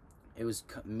 It was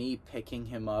me picking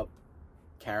him up,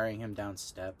 carrying him down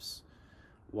steps,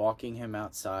 walking him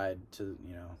outside to,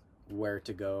 you know, where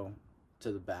to go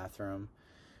to the bathroom.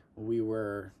 We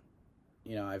were,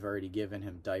 you know, I've already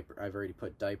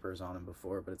put diapers on him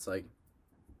before, but it's like,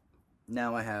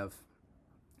 now I have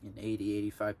an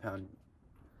 85 pound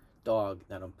dog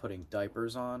that I'm putting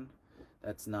diapers on.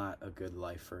 That's not a good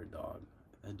life for a dog.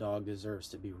 A dog deserves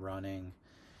to be running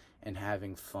and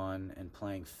having fun and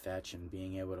playing fetch and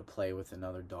being able to play with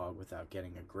another dog without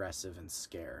getting aggressive and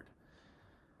scared.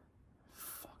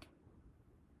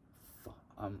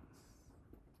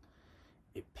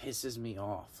 It pisses me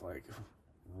off, like,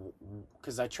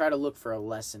 because I try to look for a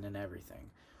lesson in everything.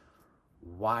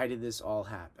 Why did this all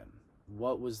happen?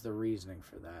 What was the reasoning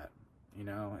for that? You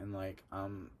know, and like,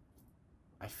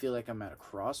 I feel like I'm at a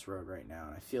crossroad right now,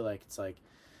 and I feel like it's like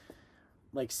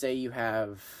say you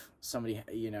have somebody,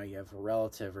 you know, you have a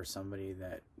relative or somebody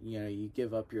that, you know, you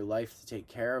give up your life to take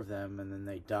care of them and then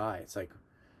they die. It's like,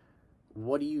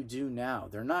 what do you do now?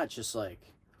 They're not just like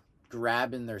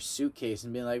grabbing their suitcase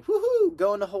and being like, woohoo,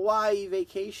 going to Hawaii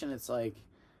vacation. It's like,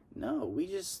 no, we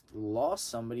just lost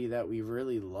somebody that we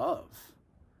really love.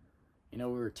 You know,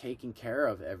 we were taking care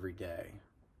of every day.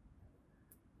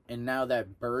 And now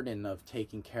that burden of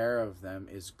taking care of them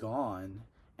is gone.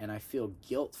 And I feel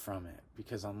guilt from it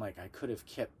because I'm like, I could have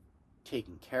kept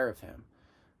taking care of him.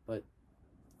 But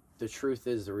the truth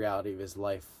is, the reality of his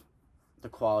life, the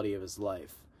quality of his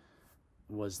life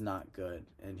was not good.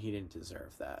 And he didn't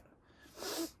deserve that.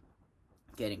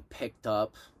 Getting picked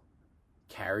up,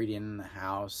 carried in the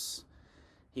house.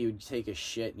 He would take a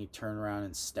shit and he'd turn around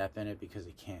and step in it because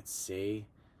he can't see.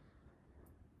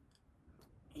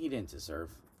 He didn't deserve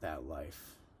that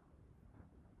life.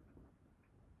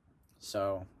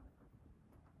 So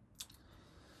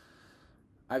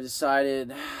I've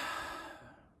decided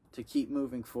to keep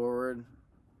moving forward.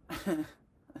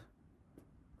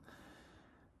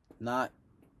 Not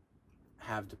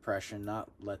have depression, not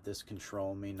let this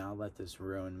control me, not let this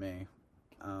ruin me.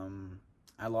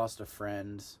 I lost a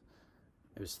friend.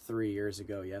 It was 3 years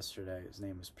ago yesterday. His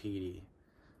name was Petey.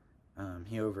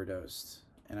 He overdosed.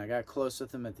 And I got close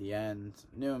with him at the end.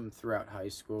 Knew him throughout high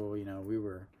school. You know, we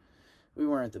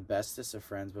weren't the bestest of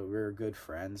friends, but we were good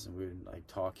friends, and we would like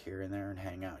talk here and there and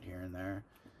hang out here and there.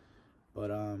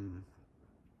 But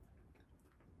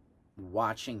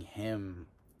watching him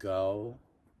go,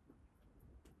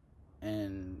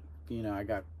 and you know, I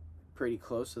got pretty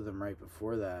close with him right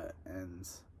before that, and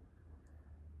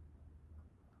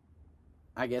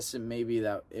I guess maybe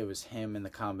that it was him and the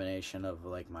combination of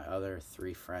like my other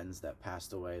 3 friends that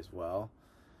passed away as well.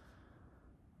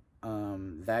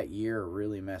 That year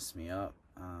really messed me up.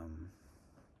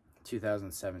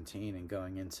 2017 and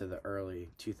going into the early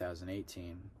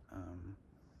 2018,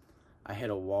 I hit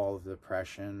a wall of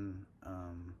depression.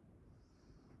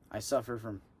 I suffer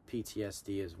from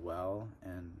PTSD as well,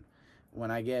 and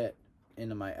when I get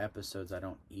into my episodes, I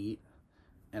don't eat.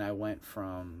 And I went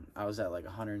from, I was at like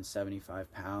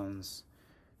 175 pounds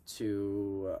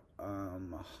to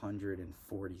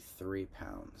 143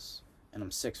 pounds. And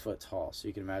I'm 6 foot tall, so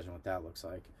you can imagine what that looks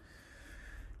like.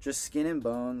 Just skin and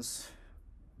bones.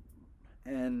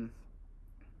 And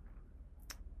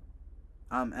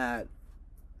I'm at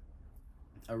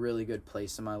a really good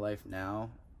place in my life now.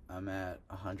 I'm at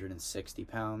 160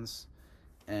 pounds,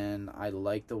 and I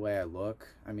like the way I look.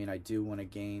 I mean, I do want to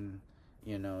gain,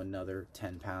 another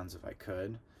 10 pounds if I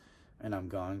could, and I'm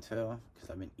going to, because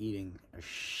I've been eating a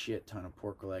shit ton of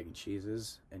pork leg and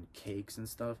cheeses and cakes and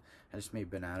stuff. I just made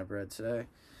banana bread today.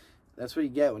 That's what you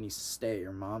get when you stay at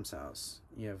your mom's house.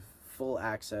 You have full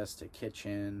access to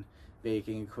kitchen,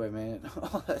 baking equipment,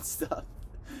 all that stuff.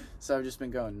 So I've just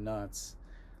been going nuts.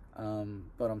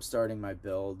 But I'm starting my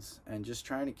builds and just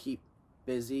trying to keep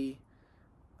busy,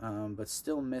 but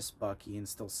still miss Bucky and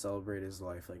still celebrate his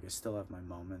life. Like, I still have my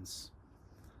moments.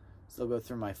 Still go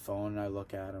through my phone and I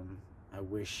look at him. I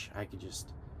wish I could just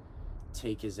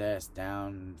take his ass down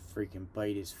and freaking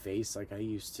bite his face like I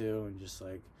used to, and just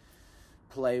like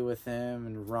play with him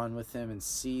and run with him and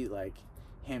see like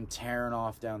him tearing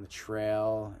off down the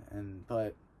trail.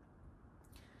 But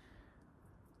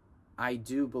I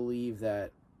do believe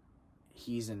that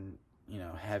he's in,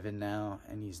 heaven now,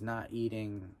 and he's not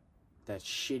eating that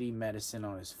shitty medicine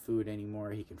on his food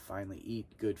anymore. He can finally eat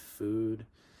good food.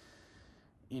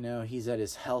 He's at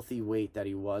his healthy weight that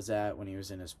he was at when he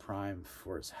was in his prime,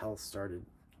 before his health started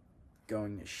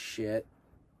going to shit.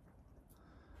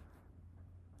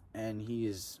 And he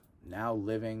is now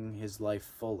living his life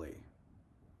fully.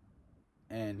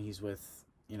 And he's with,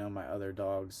 my other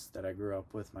dogs that I grew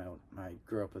up with. I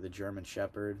grew up with a German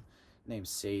Shepherd named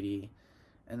Sadie.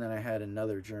 And then I had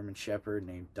another German Shepherd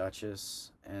named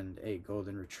Duchess, and a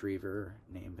Golden Retriever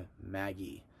named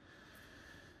Maggie.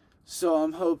 So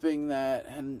I'm hoping that,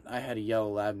 and I had a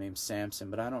yellow lab named Samson,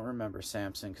 but I don't remember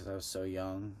Samson because I was so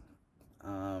young.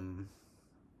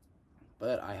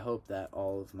 But I hope that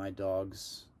all of my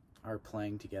dogs are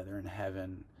playing together in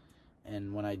heaven.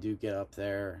 And when I do get up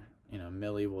there,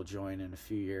 Millie will join in a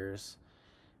few years.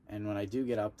 And when I do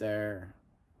get up there,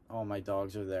 all my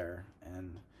dogs are there.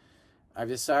 And I've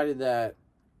decided that,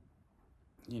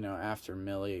 after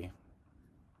Millie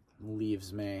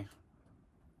leaves me,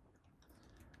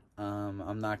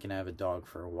 I'm not going to have a dog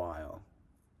for a while.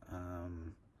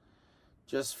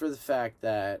 Just for the fact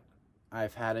that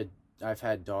I've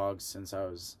had dogs since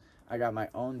I got my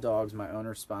own dogs, my own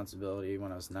responsibility,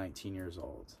 when I was 19 years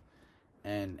old.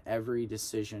 And every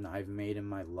decision I've made in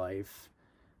my life,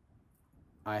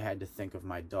 I had to think of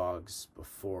my dogs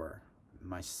before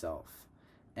myself.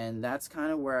 And that's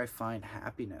kind of where I find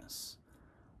happiness.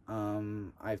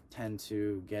 I tend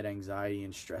to get anxiety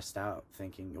and stressed out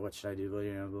thinking, what should I do?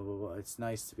 Blah, blah, blah. It's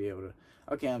nice to be able to,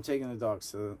 okay, I'm taking the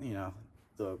dogs to,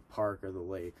 the park or the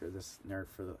lake, or this nerd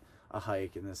for a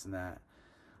hike and this and that.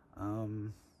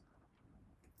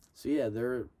 So yeah,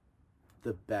 they're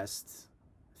the best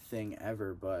thing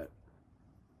ever, but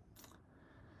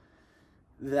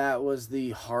that was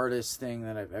the hardest thing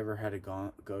that I've ever had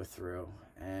to go through.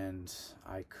 And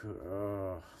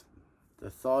the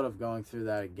thought of going through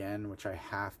that again, which I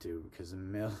have to because of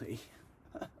Millie.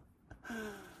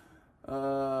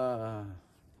 So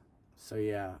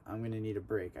yeah, I'm going to need a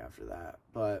break after that.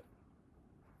 But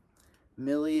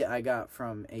Millie I got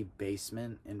from a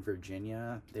basement in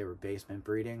Virginia. They were basement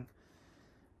breeding.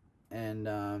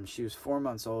 And she was 4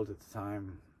 months old at the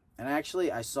time. And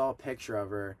actually, I saw a picture of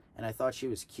her, and I thought she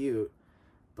was cute,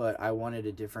 but I wanted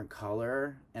a different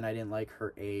color, and I didn't like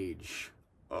her age.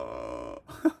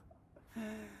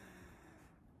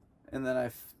 And then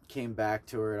I came back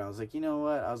to her, and I was like, you know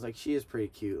what? I was like, she is pretty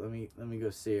cute. Let me go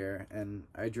see her. And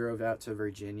I drove out to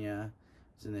Virginia.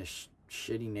 It was in this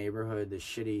shitty neighborhood, this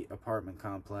shitty apartment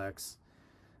complex.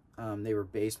 They were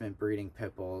basement breeding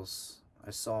pit bulls.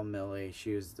 I saw Millie.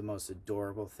 She was the most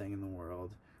adorable thing in the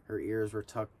world. Her ears were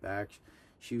tucked back.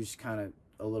 She was kind of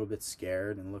a little bit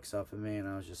scared and looks up at me, and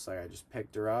I was just like, I just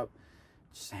picked her up,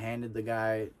 just handed the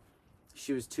guy.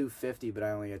 She was $250, but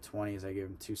I only had 20s. I gave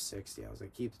him $260. I was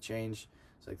like, keep the change.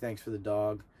 I was like, thanks for the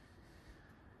dog.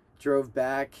 Drove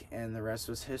back, and the rest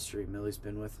was history. Millie's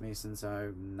been with me since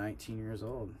I'm 19 years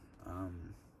old.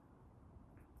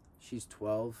 She's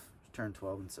 12. She turned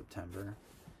 12 in September.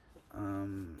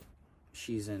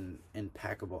 She's in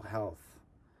impeccable health.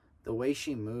 The way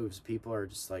she moves, people are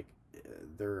just like,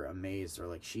 they're amazed. They're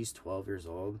like, she's 12 years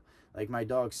old. Like, my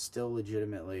dog still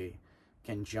legitimately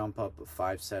can jump up a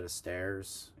 5 set of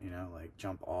stairs, like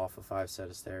jump off a 5 set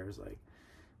of stairs. Like,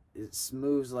 it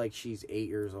moves like she's 8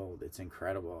 years old. It's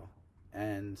incredible.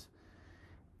 And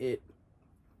it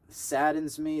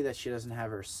saddens me that she doesn't have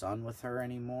her son with her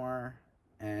anymore,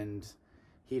 and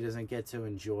he doesn't get to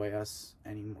enjoy us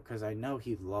anymore, because I know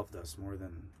he loved us more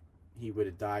than he would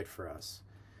have died for us.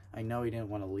 I know he didn't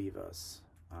want to leave us.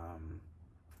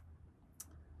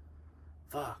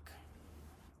 Fuck.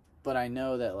 But I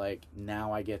know that, like,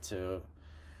 now I get to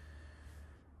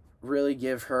really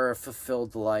give her a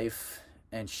fulfilled life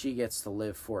and she gets to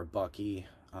live for Bucky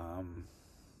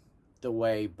the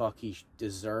way Bucky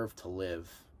deserved to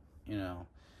live, you know.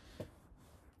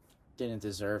 Didn't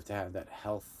deserve to have that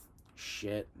health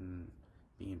shit and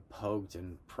being poked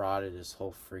and prodded his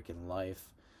whole freaking life.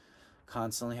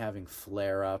 Constantly having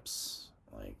flare-ups.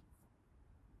 Like,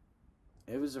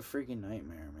 it was a freaking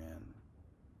nightmare, man.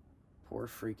 Poor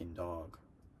freaking dog.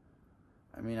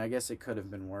 I mean, I guess it could have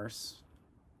been worse,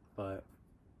 but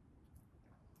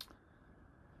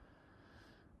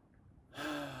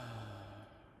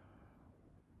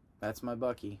that's my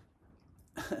Bucky.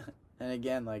 And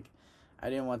again, like, I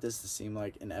didn't want this to seem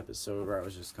like an episode where I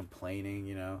was just complaining,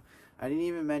 you know. I didn't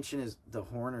even mention the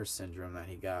Horner syndrome that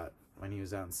he got when he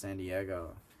was out in San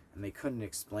Diego. And they couldn't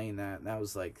explain that. And that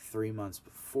was like 4 months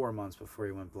before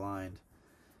he went blind.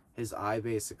 His eye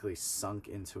basically sunk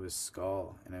into his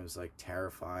skull. And it was like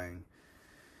terrifying.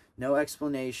 No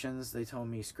explanations. They told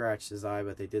me he scratched his eye,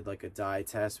 but they did like a dye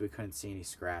test. We couldn't see any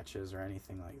scratches or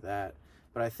anything like that.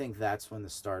 But I think that's when the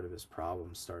start of his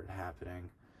problems started happening.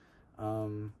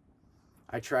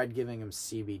 I tried giving him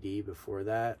CBD before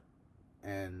that,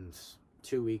 and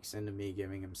 2 weeks into me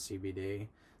giving him CBD,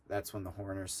 that's when the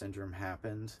Horner syndrome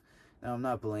happened. Now, I'm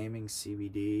not blaming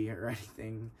CBD or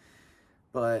anything,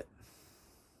 but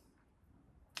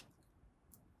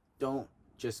don't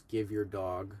just give your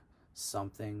dog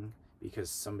something because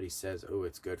somebody says, oh,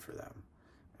 it's good for them.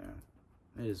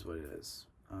 Yeah, it is what it is.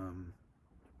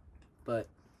 But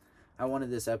I wanted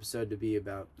this episode to be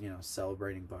about, you know,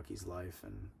 celebrating Bucky's life,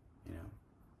 and, you know,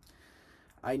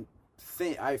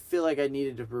 I feel like I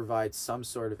needed to provide some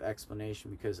sort of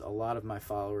explanation because a lot of my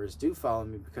followers do follow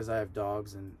me because I have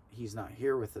dogs and he's not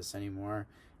here with us anymore,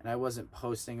 and I wasn't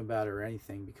posting about it or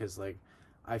anything because, like,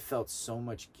 I felt so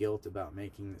much guilt about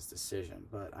making this decision,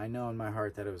 but I know in my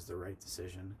heart that it was the right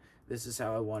decision. This is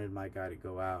how I wanted my guy to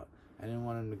go out. I didn't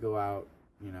want him to go out,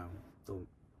 you know,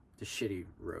 the shitty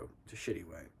road, the shitty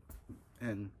way.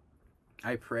 And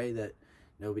I pray that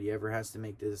nobody ever has to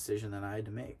make the decision that I had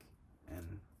to make,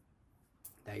 and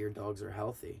that your dogs are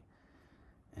healthy.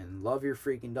 And love your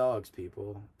freaking dogs,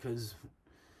 people, because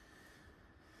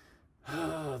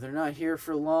they're not here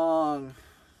for long.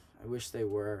 I wish they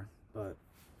were, but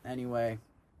anyway,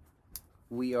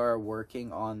 we are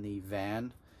working on the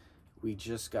van. We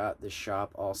just got the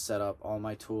shop all set up. All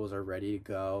my tools are ready to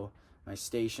go. My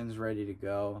station's ready to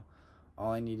go.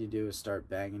 All I need to do is start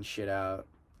banging shit out.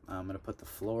 I'm going to put the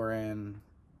floor in,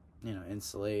 you know,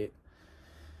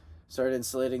 start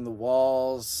insulating the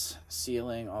walls,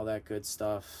 ceiling, all that good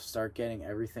stuff. Start getting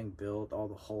everything built, all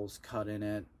the holes cut in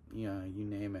it, you know, you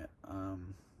name it.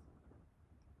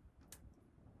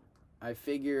 I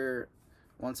figure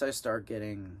once I start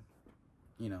getting,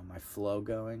 you know, my flow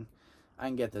going, I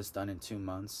can get this done in 2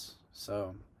 months.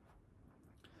 So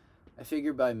I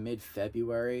figure by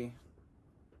mid-February,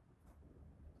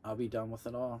 I'll be done with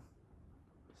it all.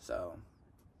 So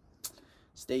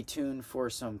stay tuned for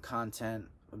some content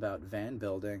about van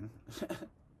building.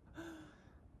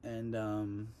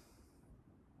 And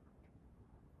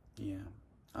yeah,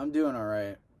 I'm doing all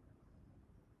right.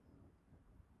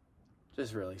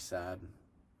 Just really sad.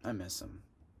 I miss him.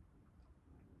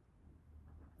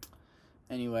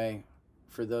 Anyway,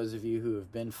 for those of you who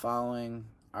have been following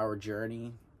our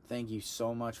journey, thank you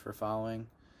so much for following.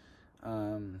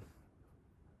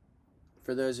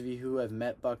 For those of you who have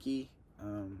met Bucky,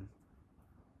 you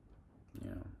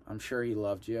know, I'm sure he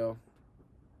loved you.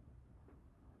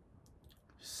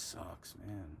 Sucks,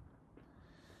 man.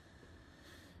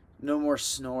 No more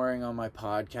snoring on my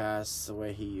podcasts the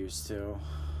way he used to.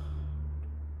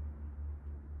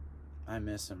 I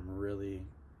miss him really,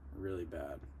 really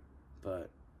bad.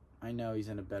 But I know he's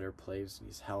in a better place, and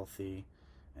he's healthy,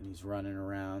 and he's running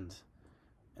around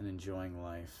and enjoying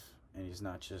life, and he's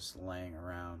not just laying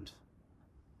around.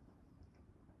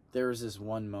 There was this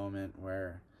one moment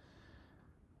where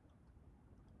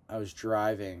I was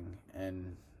driving,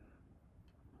 and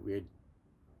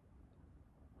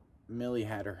Millie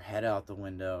had her head out the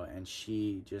window, and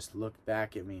she just looked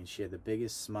back at me, and she had the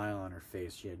biggest smile on her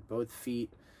face. She had both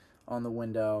feet on the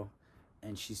window,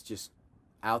 and she's just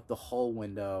out the whole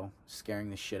window,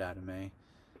 scaring the shit out of me.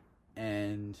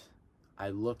 And I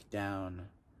look down,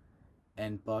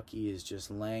 and Bucky is just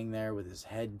laying there with his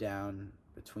head down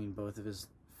between both of his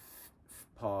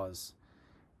paws,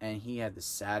 and he had the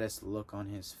saddest look on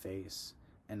his face,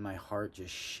 and my heart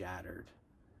just shattered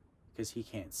because he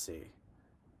can't see.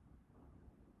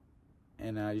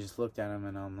 And I just looked at him,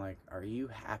 and I'm like, are you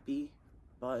happy,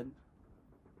 bud?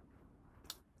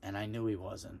 And I knew he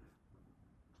wasn't.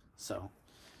 So,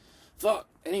 fuck.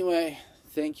 Anyway,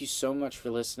 thank you so much for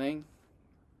listening.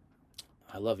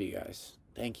 I love you guys.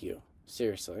 Thank you.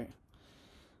 Seriously.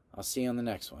 I'll see you on the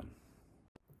next one.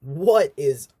 What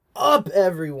is up,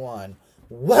 everyone?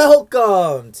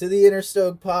 Welcome to the Inner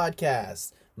Stoke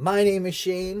Podcast. My name is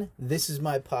Shane. This is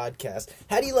my podcast.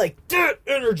 How do you like that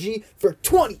energy for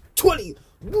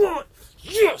 2021?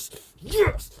 Yes!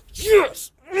 Yes!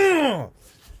 Yes!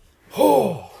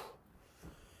 Oh.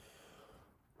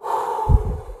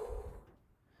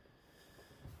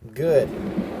 Good.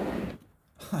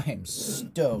 I am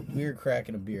stoked. We're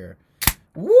cracking a beer.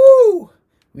 Woo!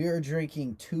 We are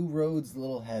drinking Two Roads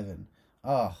Little Heaven.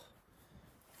 Oh,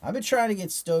 I've been trying to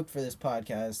get stoked for this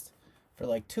podcast for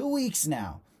like 2 weeks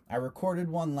now. I recorded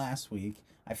one last week.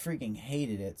 I freaking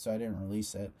hated it, so I didn't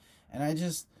release it. And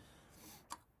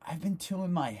I've been two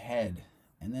in my head.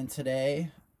 And then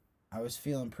today, I was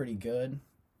feeling pretty good.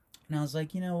 And I was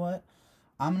like, you know what?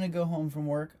 I'm going to go home from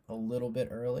work a little bit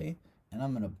early. And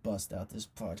I'm going to bust out this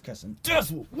podcast. And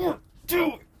that's what we're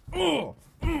doing. Oh,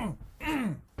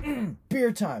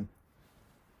 beer time.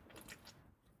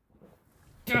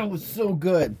 That was so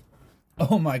good.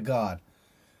 Oh my god.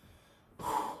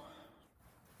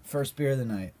 First beer of the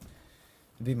night.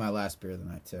 It'll be my last beer of the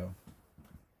night too.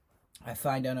 I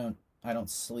find I don't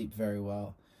sleep very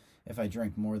well if I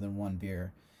drink more than one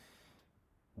beer,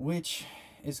 which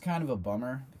is kind of a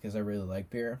bummer because I really like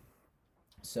beer.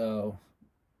 So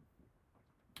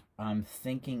I'm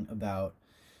thinking about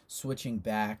switching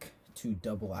back to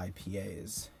double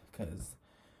IPAs because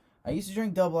I used to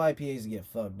drink double IPAs to get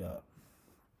fucked up.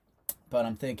 But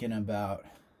I'm thinking about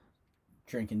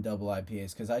drinking double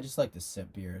IPAs because I just like to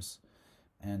sip beers.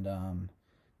 And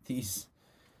these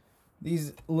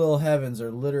little heavens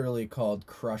are literally called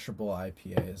crushable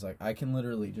IPAs. Like, I can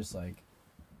literally just, like,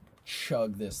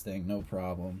 chug this thing, no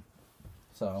problem.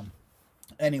 So,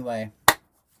 anyway,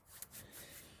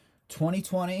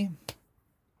 2020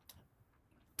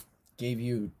 gave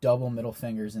you double middle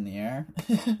fingers in the air.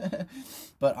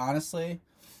 But honestly,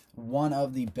 one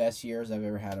of the best years I've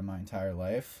ever had in my entire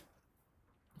life.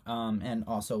 And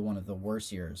also one of the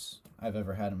worst years I've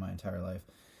ever had in my entire life.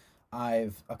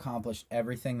 I've accomplished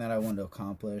everything that I wanted to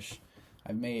accomplish.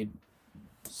 I've made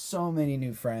so many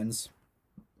new friends.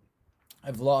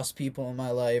 I've lost people in my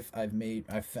life.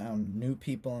 I've found new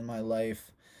people in my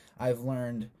life. I've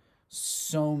learned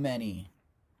so many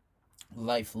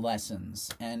life lessons.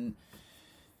 And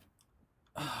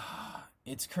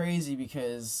it's crazy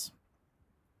because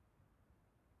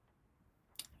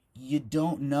you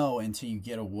don't know until you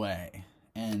get away.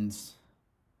 And,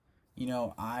 you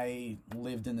know, I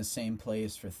lived in the same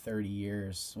place for 30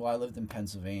 years. Well, I lived in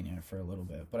Pennsylvania for a little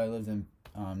bit, but I lived in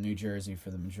New Jersey for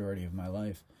the majority of my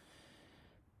life.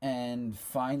 And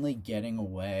finally getting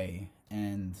away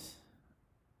and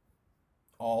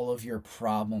all of your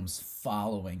problems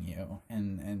following you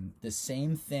and the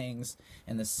same things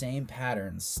and the same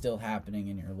patterns still happening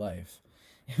in your life.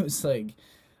 It was like,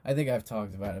 I think I've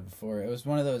talked about it before. It was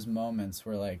one of those moments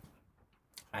where, like,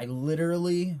 I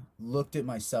literally looked at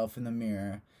myself in the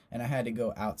mirror and I had to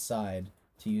go outside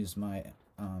to use my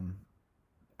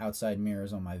outside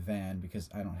mirrors on my van because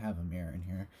I don't have a mirror in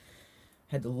here.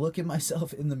 Had to look at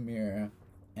myself in the mirror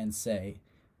and say,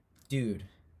 dude,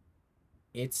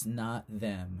 it's not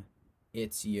them,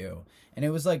 it's you. And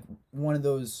it was like one of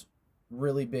those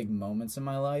really big moments in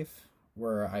my life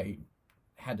where I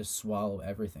had to swallow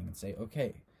everything and say,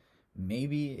 okay,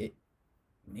 maybe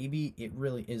it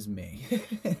really is me.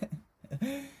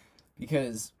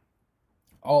 Because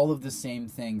all of the same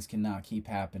things cannot keep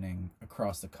happening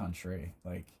across the country.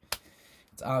 Like,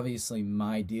 it's obviously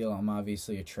my deal. I'm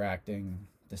obviously attracting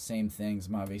the same things.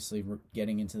 I'm obviously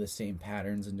getting into the same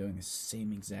patterns and doing the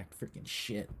same exact freaking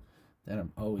shit that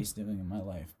I'm always doing in my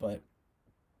life. But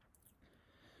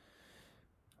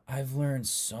I've learned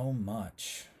so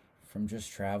much from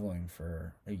just traveling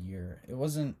for a year. It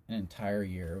wasn't an entire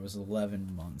year. It was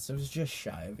 11 months. It was just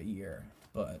shy of a year.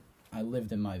 But I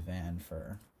lived in my van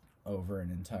for over an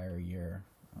entire year,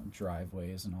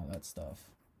 driveways and all that stuff.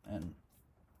 And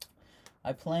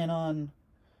I plan on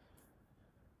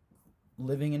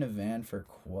living in a van for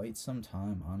quite some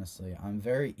time, honestly. I'm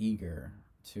very eager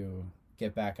to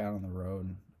get back out on the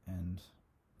road and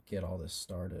get all this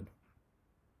started.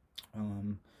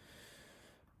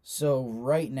 So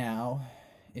right now,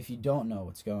 if you don't know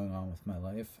what's going on with my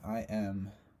life, I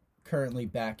am currently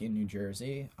back in New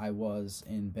Jersey. I was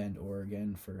in Bend,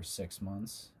 Oregon for 6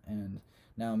 months, and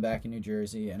now I'm back in New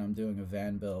Jersey, and I'm doing a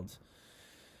van build.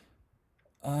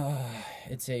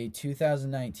 It's a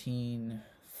 2019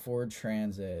 Ford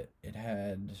Transit. It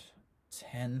had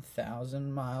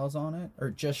 10,000 miles on it,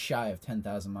 or just shy of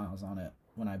 10,000 miles on it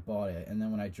when I bought it, and then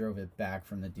when I drove it back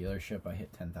from the dealership, I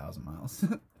hit 10,000 miles.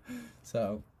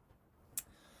 So,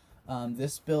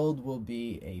 This build will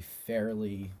be a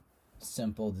fairly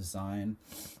simple design.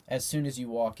 As soon as you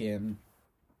walk in,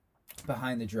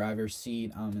 behind the driver's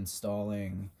seat, I'm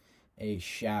installing a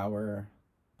shower.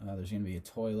 There's going to be a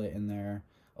toilet in there,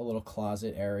 a little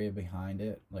closet area behind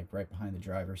it, like right behind the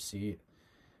driver's seat.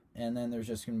 And then there's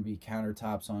just going to be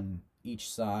countertops on each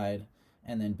side,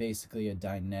 and then basically a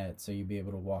dinette, so you'll be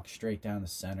able to walk straight down the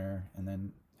center and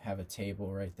then have a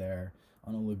table right there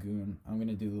on a lagoon. I'm going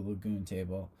to do the lagoon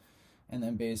table. And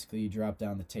then basically you drop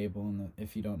down the table, and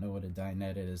if you don't know what a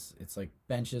dinette is, it's like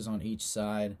benches on each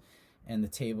side, and the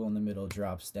table in the middle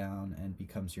drops down and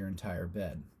becomes your entire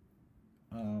bed.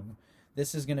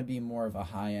 This is going to be more of a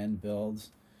high-end build.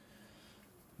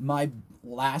 My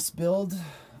last build,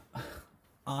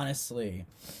 honestly,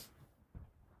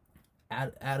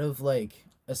 out of like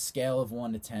a scale of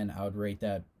 1 to 10, I would rate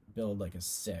that build like a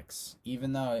 6.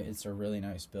 Even though it's a really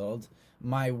nice build,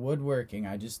 my woodworking,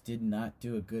 I just did not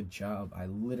do a good job. I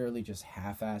literally just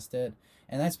half-assed it,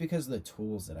 and that's because of the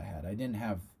tools that I had. I didn't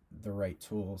have the right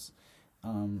tools.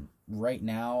 Right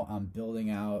now I'm building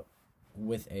out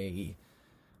with a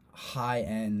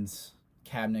high-end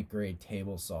cabinet grade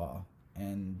table saw,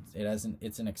 and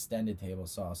it's an extended table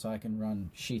saw, so I can run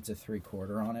sheets of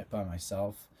 3/4 on it by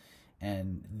myself.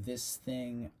 And this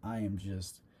thing, I am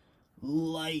just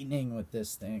lightning with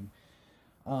this thing.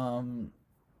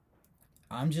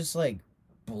 I'm just like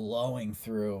blowing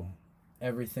through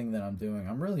everything that I'm doing.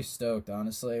 I'm really stoked,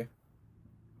 honestly.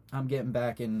 I'm getting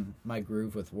back in my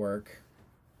groove with work.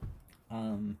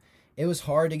 It was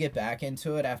hard to get back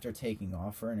into it after taking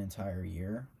off for an entire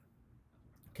year,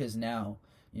 because now,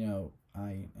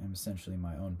 I am essentially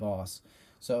my own boss.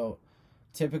 So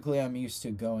typically I'm used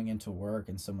to going into work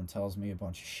and someone tells me a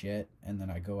bunch of shit, and then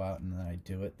I go out and then I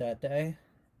do it that day.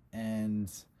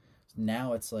 And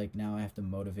now it's like, now I have to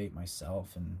motivate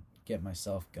myself and get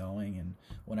myself going. And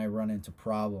when I run into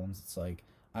problems, it's like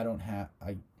I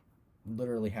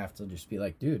literally have to just be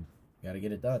like, dude, gotta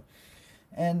get it done.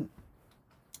 And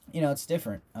it's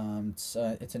different. It's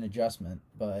an adjustment,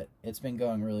 but it's been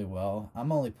going really well.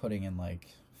 I'm only putting in like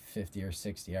 50 or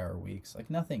 60 hour weeks, like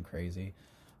nothing crazy.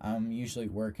 I'm usually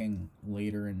working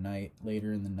later in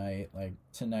the night. Like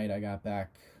tonight I got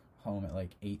back home at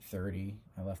like 8:30.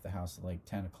 I left the house at like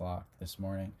 10 o'clock this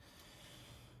morning.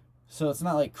 So it's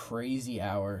not like crazy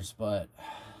hours, but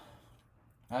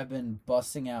I've been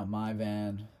busting out my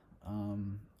van.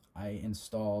 I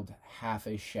installed half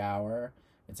a shower.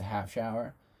 It's a half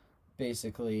shower.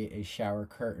 Basically a shower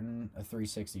curtain, a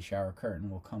 360 shower curtain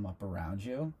will come up around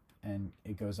you, and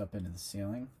it goes up into the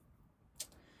ceiling.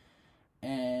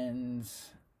 And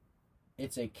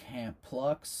it's a Camp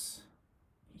Plux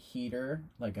heater,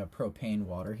 like a propane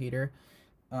water heater.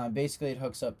 Basically it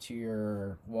hooks up to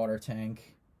your water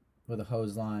tank with a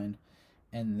hose line,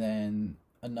 and then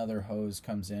another hose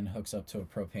comes in, hooks up to a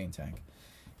propane tank,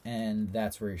 and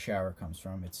that's where your shower comes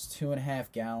from. It's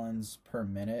 2.5 gallons per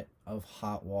minute of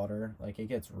hot water. Like, it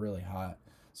gets really hot,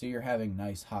 so you're having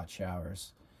nice hot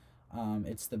showers.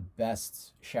 It's the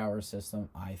best shower system,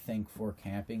 I think, for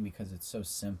camping, because it's so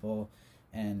simple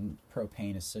and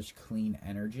propane is such clean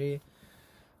energy.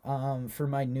 For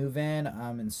my new van,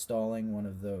 I'm installing one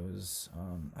of those,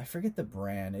 I forget the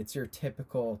brand. It's your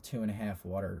typical 2.5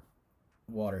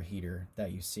 water heater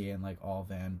that you see in like all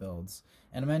van builds.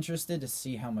 And I'm interested to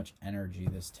see how much energy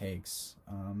this takes,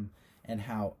 and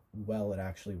how well it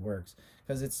actually works,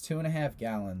 because it's 2.5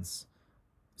 gallons.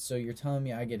 So you're telling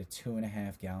me I get a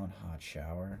 2.5 gallon hot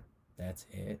shower? That's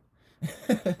it?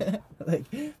 Like,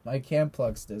 my Camp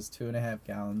Plux does 2.5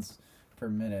 gallons per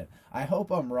minute. I hope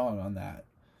I'm wrong on that,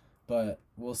 but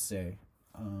we'll see.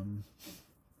 I'm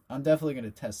definitely going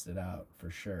to test it out for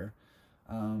sure.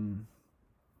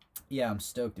 Yeah, I'm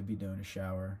stoked to be doing a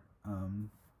shower.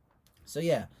 So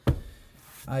yeah,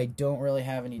 I don't really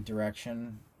have any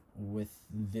direction with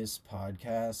this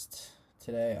podcast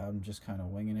today. I'm just kind of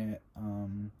winging it.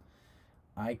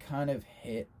 I kind of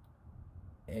hit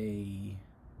a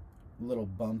little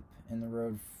bump in the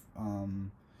road.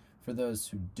 For those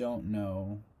who don't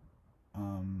know,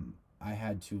 I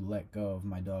had to let go of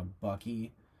my dog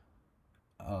Bucky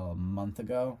a month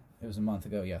ago. It was a month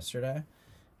ago yesterday,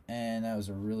 and that was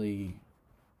a really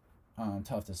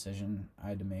tough decision I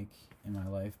had to make in my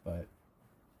life, but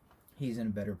he's in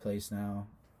a better place now.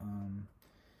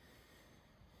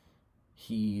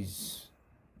 He's,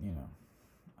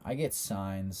 I get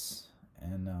signs,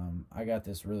 and I got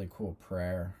this really cool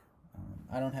prayer.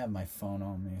 I don't have my phone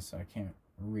on me, so I can't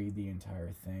read the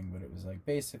entire thing, but it was like,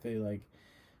 basically like,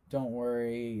 don't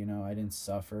worry, I didn't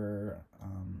suffer.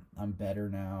 I'm better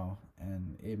now,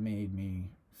 and it made me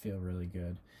feel really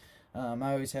good.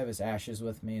 I always have his ashes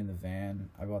with me in the van.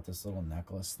 I bought this little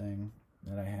necklace thing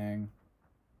that I hang,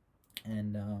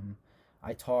 and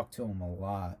I talk to him a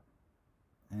lot,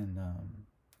 and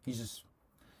he's just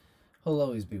he'll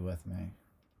always be with me,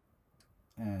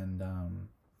 and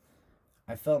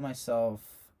I felt myself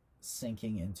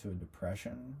sinking into a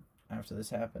depression after this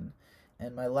happened,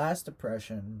 and my last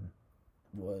depression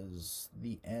was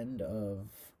the end of,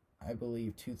 I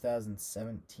believe,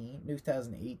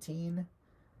 2018.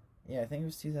 Yeah, I think it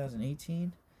was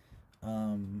 2018.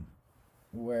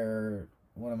 Where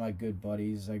one of my good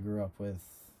buddies I grew up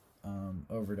with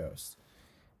overdosed.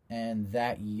 And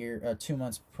that year, 2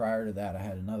 months prior to that, I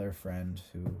had another friend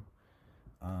who,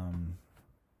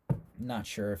 not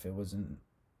sure if it wasn't,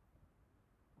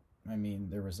 I mean,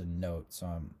 there was a note,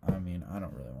 so I don't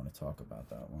really want to talk about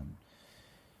that one.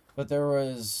 But there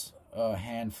was a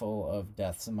handful of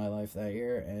deaths in my life that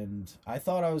year, and I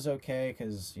thought I was okay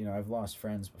because, I've lost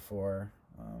friends before.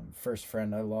 First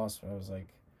friend I lost when I was like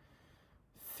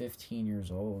 15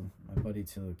 years old, my buddy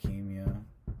to leukemia. And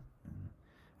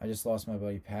I just lost my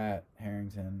buddy Pat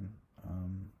Harrington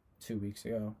 2 weeks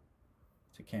ago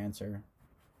to cancer.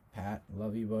 Pat,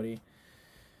 love you, buddy.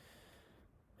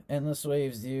 Endless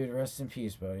Waves, dude. Rest in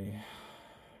peace, buddy. It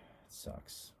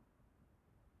sucks.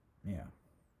 Yeah.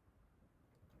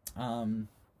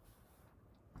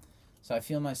 So I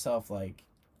feel myself like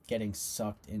getting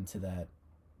sucked into that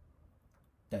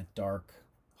dark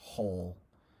hole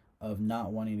of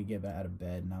not wanting to get out of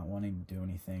bed, not wanting to do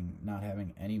anything, not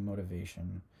having any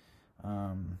motivation.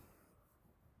 And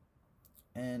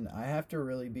I have to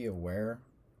really be aware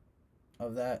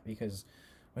of that, because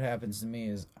what happens to me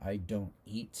is I don't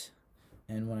eat.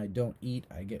 And when I don't eat,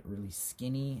 I get really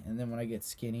skinny. And then when I get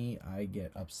skinny, I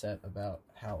get upset about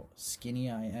how skinny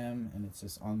I am. And it's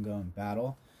this ongoing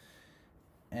battle.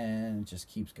 And it just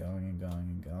keeps going and going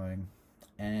and going.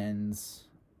 And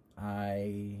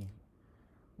I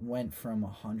went from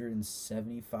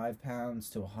 175 pounds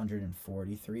to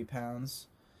 143 pounds.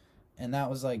 And that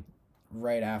was like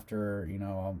right after,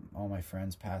 all my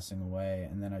friends passing away.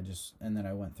 And then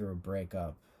I went through a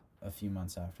breakup a few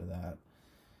months after that.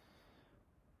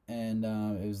 And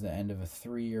it was the end of a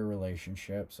 3-year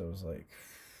relationship. So it was like,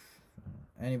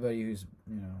 anybody who's,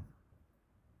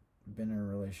 been in a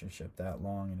relationship that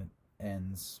long and it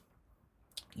ends,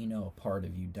 a part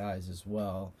of you dies as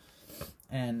well.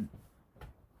 And,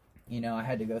 I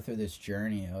had to go through this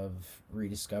journey of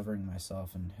rediscovering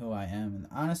myself and who I am. And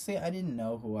honestly, I didn't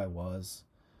know who I was.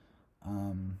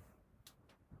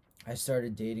 I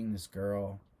started dating this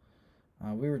girl.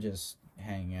 We were just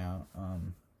hanging out.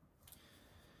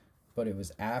 But it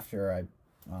was after I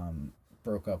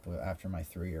broke up after my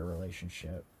 3-year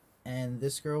relationship. And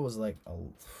this girl was like,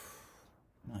 oh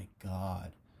my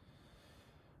God,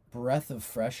 breath of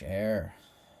fresh air.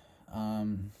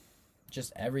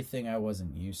 Just everything I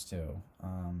wasn't used to.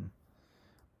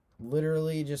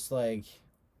 Literally just like,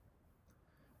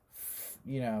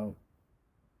 I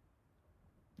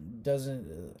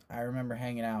remember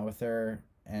hanging out with her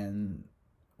and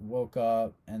woke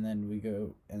up, and then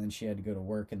she had to go to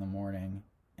work in the morning,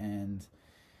 and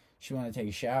she wanted to take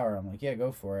a shower. I'm like, yeah,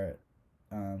 go for it.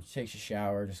 She takes a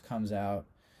shower, just comes out,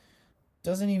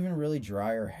 doesn't even really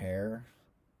dry her hair.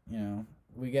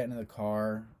 We get into the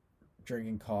car,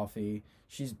 drinking coffee.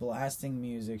 She's blasting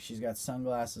music. She's got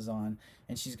sunglasses on,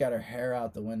 and she's got her hair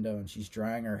out the window, and she's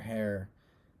drying her hair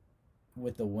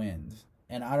with the wind.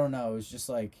 And I don't know, it was just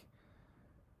like,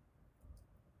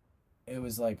 it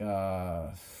was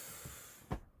a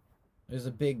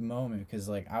big moment, because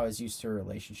like I was used to a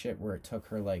relationship where it took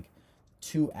her like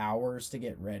 2 hours to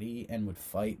get ready and would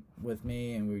fight with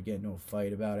me, and we would get into a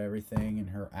fight about everything and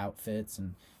her outfits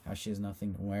and how she has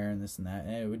nothing to wear and this and that,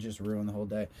 and it would just ruin the whole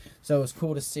day. So it was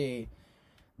cool to see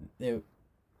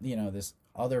this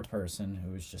other person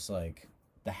who was just like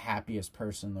the happiest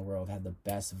person in the world, had the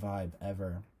best vibe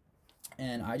ever,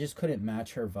 and I just couldn't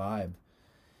match her vibe.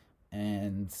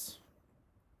 And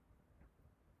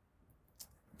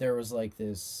there was like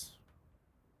this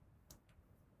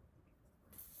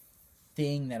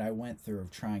thing that I went through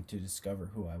of trying to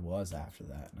discover who I was after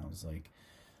that. And I was like,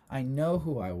 I know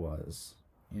who I was.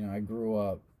 I grew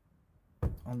up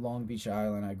on Long Beach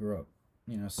Island. I grew up,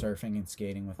 surfing and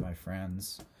skating with my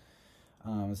friends.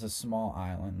 It's a small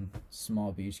island,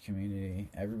 small beach community.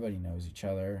 Everybody knows each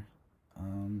other.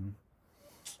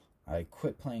 I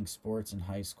quit playing sports in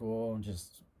high school and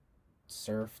just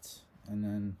surfed, and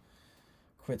then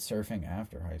quit surfing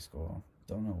after high school.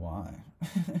 Don't know why.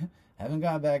 Haven't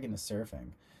got back into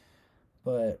surfing.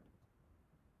 But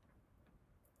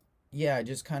yeah, I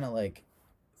just kind of like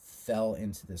fell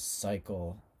into this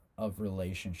cycle of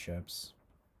relationships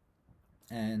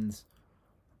And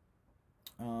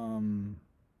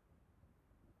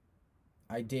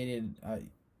I dated.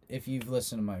 If you've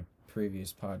listened to my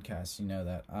previous podcast, you know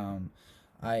that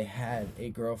I had a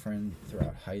girlfriend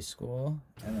throughout high school,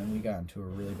 and then we got into a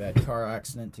really bad car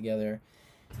accident together,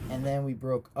 and then we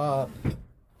broke up,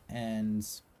 and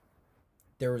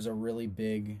there was a really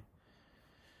big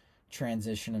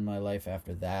transition in my life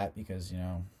after that because, you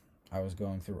know, I was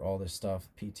going through all this stuff,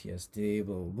 PTSD,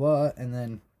 blah, blah, blah, and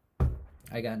then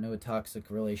I got into a toxic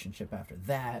relationship after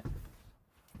that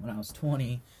when I was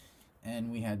 20,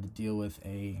 and we had to deal with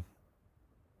a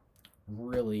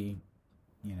really,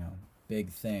 you know, big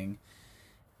thing.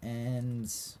 And,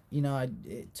 you know,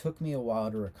 it took me a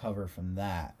while to recover from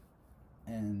that.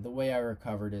 And the way I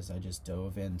recovered is I just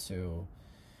dove into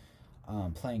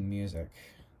playing music.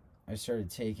 I started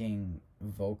taking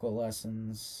vocal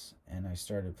lessons, and I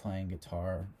started playing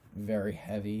guitar very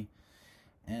heavy.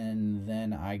 And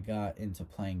then I got into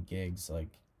playing gigs like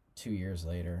 2 years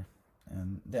later.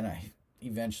 And then I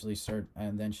eventually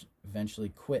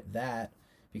quit that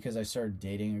because I started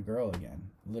dating a girl again.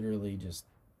 Literally just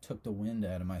took the wind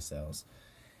out of my sails.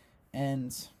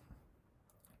 And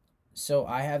so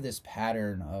I have this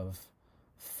pattern of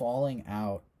falling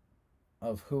out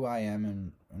of who I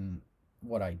am and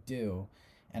what I do,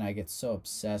 and I get so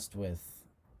obsessed with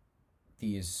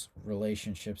these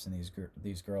relationships and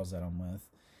these girls that I'm with,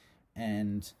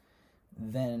 and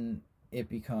then it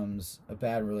becomes a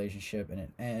bad relationship and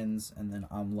it ends, and then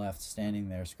I'm left standing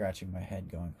there scratching my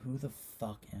head going, who the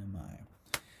fuck am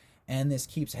I? And this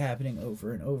keeps happening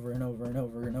over and over and over and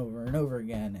over and over and over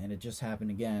again, and it just happened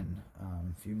again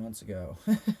a few months ago.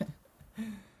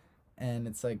 And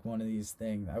it's like one of these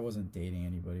things. I wasn't dating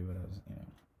anybody, but I was, you know,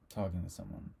 talking to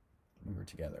someone. We were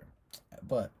together.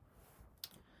 But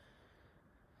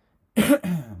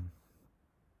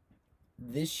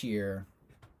this year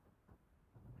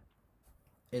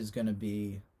is going to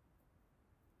be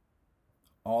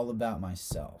all about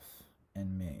myself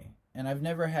and me. And I've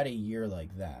never had a year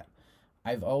like that.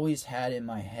 I've always had in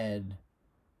my head,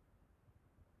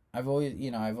 I've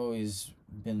always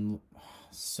been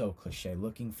so cliche,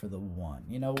 looking for the one,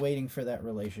 you know, waiting for that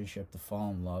relationship to fall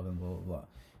in love and blah, blah, blah.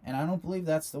 And I don't believe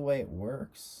that's the way it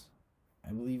works. I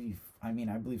believe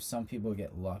some people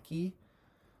get lucky,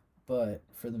 but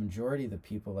for the majority of the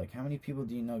people, like, how many people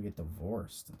do you know get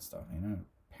divorced and stuff, you know,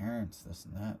 parents, this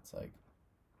and that. It's like,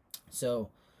 so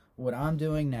what I'm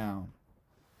doing now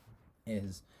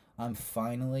is I'm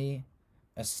finally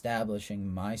establishing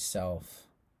myself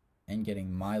and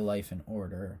getting my life in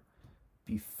order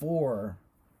before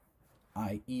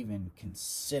I even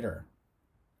consider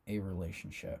a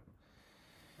relationship.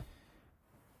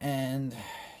 And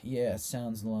yeah, it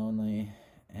sounds lonely,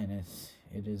 and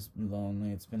it is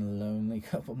lonely. It's been a lonely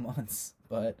couple months,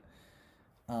 but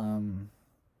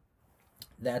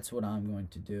that's what I'm going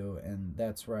to do, and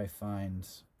that's where I find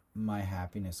my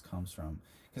happiness comes from.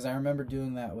 Because I remember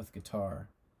doing that with guitar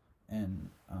and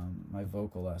my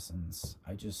vocal lessons.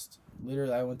 I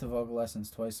went to vocal lessons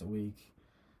twice a week,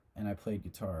 and I played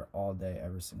guitar all day,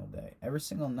 every single day. Every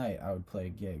single night I would play a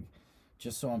gig,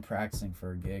 just so I'm practicing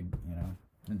for a gig, you know,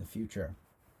 in the future.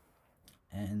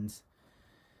 And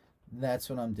that's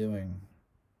what I'm doing,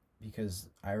 because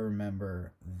I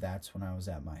remember that's when I was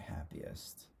at my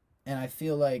happiest. And I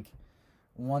feel like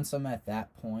once I'm at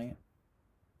that point,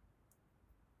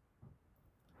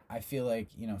 I feel like,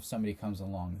 you know, if somebody comes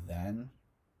along then,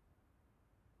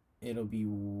 it'll be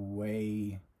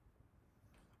way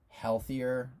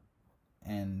healthier,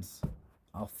 and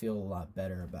I'll feel a lot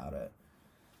better about it.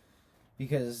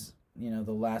 Because, you know,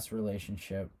 the last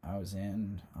relationship I was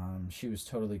in, she was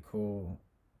totally cool.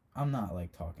 I'm not,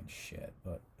 like, talking shit,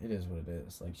 but it is what it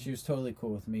is. Like, she was totally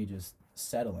cool with me just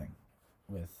settling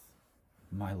with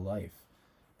my life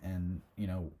and, you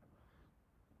know,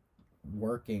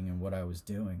 working and what I was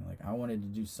doing. Like, I wanted to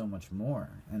do so much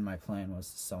more, and my plan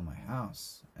was to sell my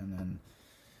house. And then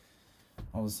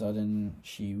all of a sudden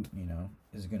she, you know,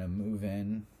 is gonna move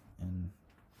in and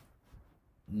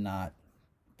not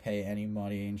pay any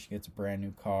money, and she gets a brand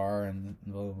new car and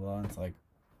blah blah blah. It's like,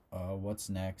 what's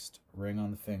next? Ring on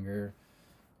the finger,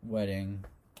 wedding,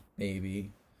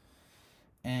 baby.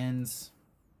 And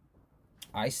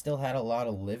I still had a lot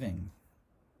of living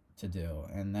to do,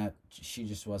 and that she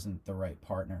just wasn't the right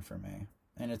partner for me.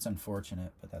 And it's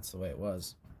unfortunate, but that's the way it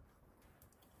was.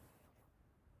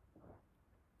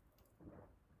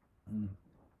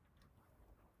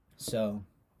 So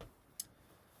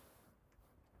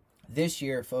this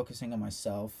year, focusing on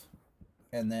myself,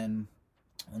 and then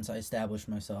once I establish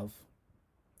myself,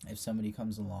 if somebody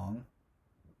comes along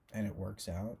and it works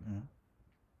out, you know,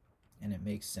 and it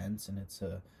makes sense, and it's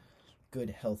a good,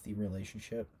 healthy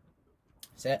relationship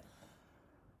is that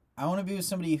I want to be with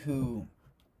somebody who,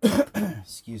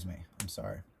 excuse me, I'm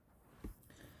sorry.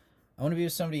 I want to be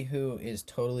with somebody who is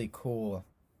totally cool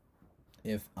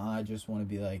if I just want to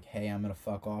be like, hey, I'm going to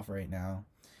fuck off right now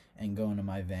and go into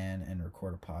my van and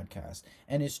record a podcast.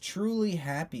 And is truly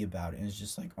happy about it. And it's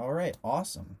just like, all right,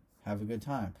 awesome. Have a good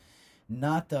time.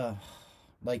 Not the,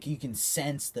 like, you can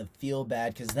sense the feel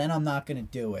bad, because then I'm not going to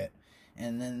do it.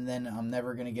 And then I'm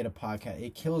never going to get a podcast.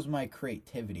 It kills my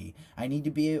creativity. I need to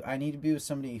be with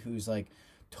somebody who's like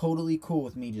totally cool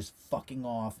with me just fucking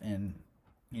off, and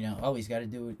you know, oh, he's got to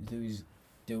do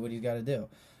what he's got to do.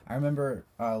 I remember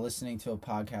listening to a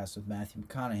podcast with Matthew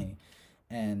McConaughey,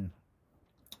 and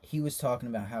he was talking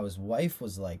about how his wife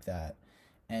was like that,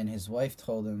 and his wife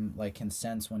told him, like, can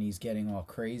sense when he's getting all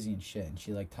crazy and shit, and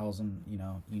she like tells him, you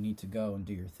know, you need to go and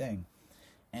do your thing.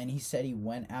 And he said he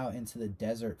went out into the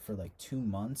desert for like 2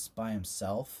 months by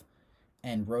himself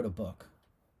and wrote a book.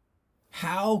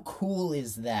 How cool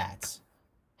is that?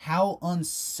 How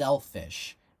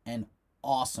unselfish and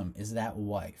awesome is that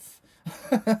wife?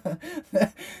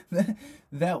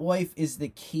 that wife is the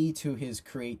key to his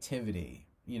creativity,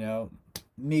 you know,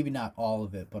 maybe not all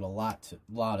of it, but a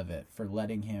lot of it, for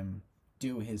letting him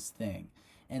do his thing.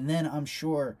 And then I'm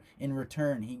sure in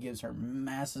return he gives her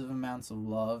massive amounts of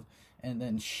love, and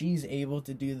then she's able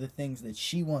to do the things that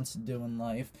she wants to do in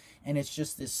life, and it's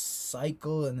just this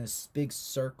cycle and this big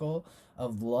circle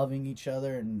of loving each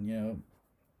other and, you know,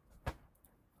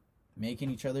 making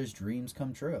each other's dreams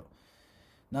come true.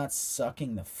 Not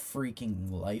sucking the freaking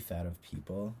life out of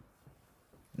people.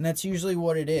 And that's usually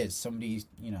what it is. Somebody,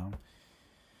 you know,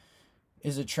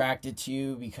 is attracted to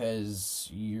you because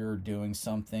you're doing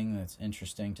something that's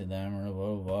interesting to them, or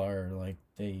blah, blah, blah, or like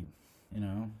they, you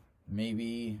know,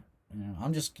 maybe, you know,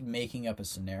 I'm just making up a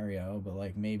scenario, but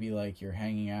like maybe like you're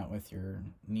hanging out with your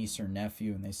niece or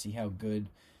nephew and they see how good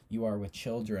you are with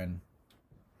children,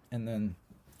 and then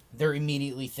they're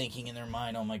immediately thinking in their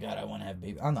mind, oh my God, I want to have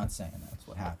baby. I'm not saying that's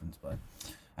what happens, but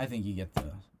I think you get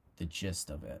the gist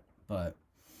of it. But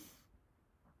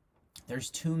there's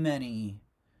too many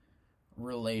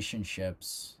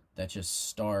relationships that just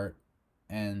start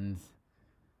and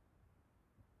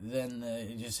then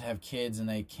they just have kids and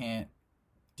they can't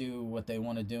do what they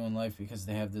want to do in life because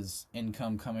they have this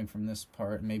income coming from this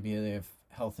part. Maybe they have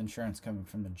health insurance coming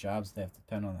from the jobs. They have to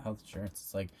depend on the health insurance.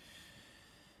 It's like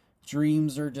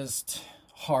dreams are just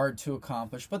hard to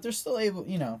accomplish, but they're still able,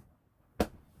 you know.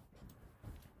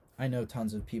 I know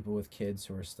tons of people with kids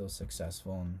who are still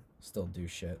successful and still do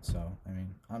shit. So, I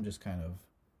mean, I'm just kind of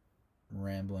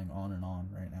rambling on and on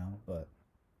right now, but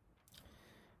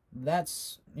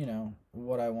that's, you know,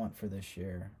 what I want for this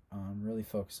year. Really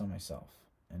focus on myself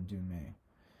and do me.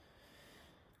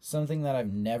 Something that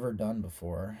I've never done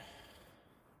before.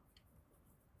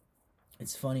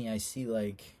 It's funny, I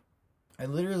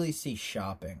literally see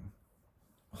shopping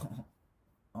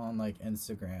on like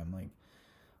Instagram. Like,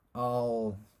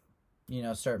 I'll, you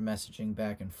know, start messaging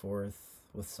back and forth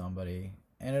with somebody,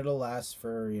 and it'll last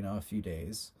for, you know, a few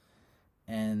days,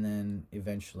 and then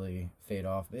eventually fade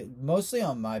off. Mostly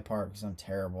on my part, because I'm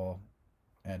terrible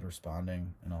at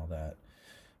responding and all that.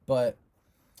 But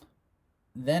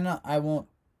then I won't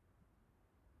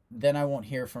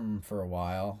hear from them for a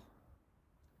while.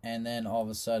 And then all of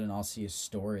a sudden I'll see a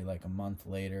story like a month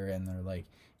later, and they're like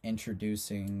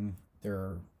introducing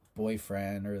their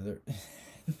boyfriend, or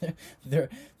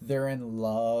they're in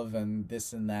love and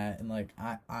this and that. And like,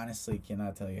 I honestly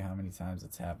cannot tell you how many times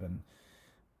it's happened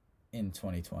in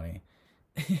 2020.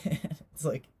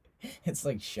 It's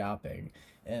like shopping.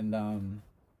 And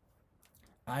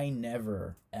I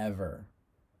never ever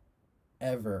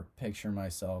picture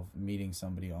myself meeting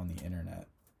somebody on the internet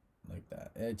like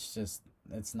that.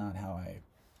 It's not how I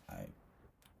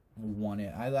want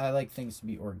it. I like things to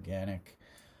be organic.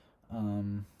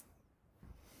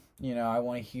 You know, I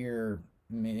want to hear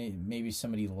maybe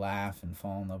somebody laugh and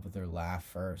fall in love with their laugh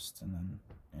first, and then,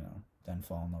 you know, then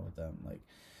fall in love with them. Like,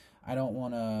 I don't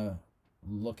want to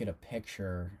look at a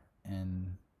picture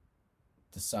and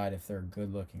decide if they're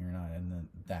good looking or not, and then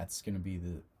that's going to be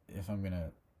if I'm going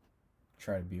to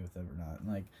try to be with them or not.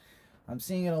 And like, I'm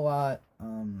seeing it a lot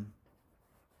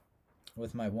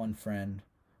with my one friend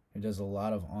who does a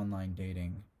lot of online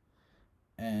dating,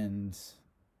 and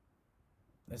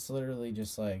it's literally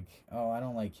just like, oh, I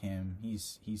don't like him,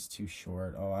 he's too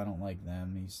short, oh, I don't like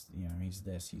them, he's, you know, he's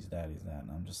this, he's that,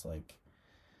 and I'm just like,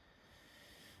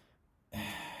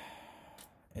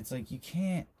 it's like, you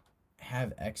can't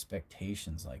have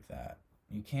expectations like that.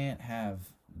 You can't have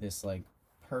this like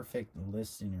perfect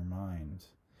list in your mind,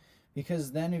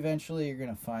 because then eventually you're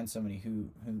gonna find somebody who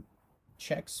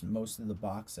checks most of the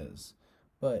boxes,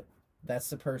 but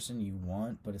that's the person you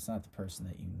want, but it's not the person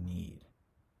that you need.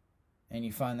 And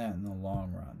you find that in the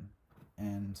long run.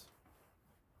 And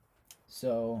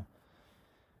so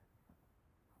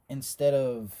instead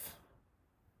of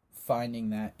finding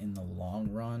that in the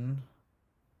long run,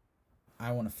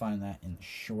 I want to find that in the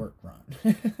short run.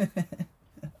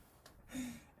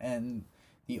 And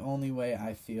the only way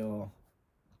I feel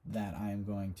that I am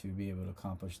going to be able to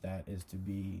accomplish that is to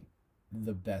be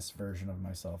the best version of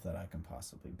myself that I can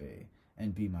possibly be,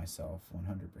 and be myself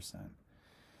 100%.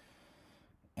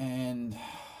 And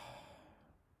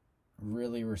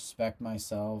really respect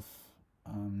myself,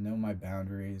 know my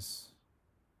boundaries,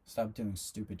 stop doing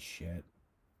stupid shit.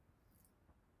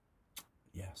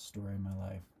 Yeah, story of my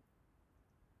life.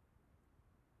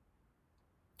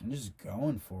 I'm just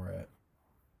going for it.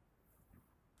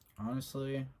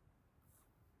 Honestly,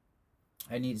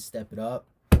 I need to step it up.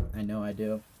 I know I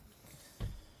do.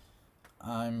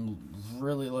 I'm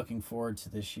really looking forward to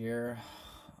this year.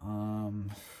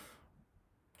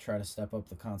 Try to step up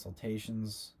the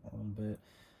consultations a little bit.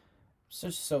 I'm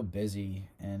just so busy,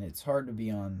 and it's hard to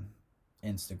be on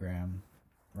Instagram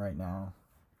right now.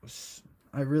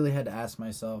 I really had to ask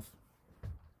myself,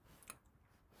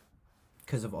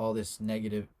 because of all this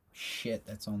negative shit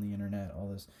that's on the internet, all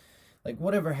this, like,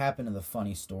 whatever happened to the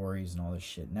funny stories and all this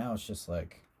shit? Now it's just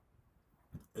like,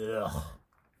 ugh,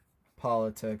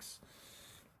 politics.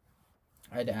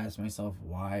 I had to ask myself,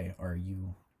 why are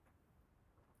you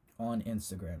on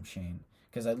Instagram, Shane?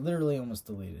 Because I literally almost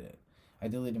deleted it. I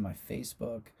deleted my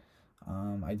Facebook.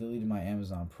 I deleted my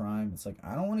Amazon Prime. It's like,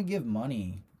 I don't want to give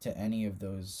money to any of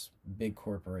those big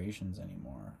corporations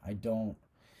anymore. I don't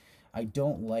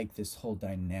like this whole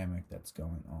dynamic that's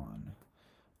going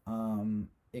on.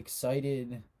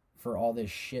 Excited for all this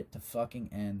shit to fucking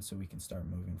end so we can start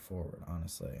moving forward,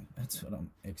 honestly. That's what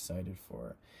I'm excited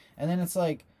for. And then it's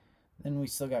like, then we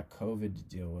still got COVID to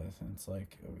deal with, and it's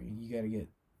like, you gotta get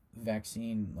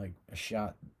vaccine, like a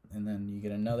shot, and then you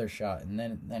get another shot, and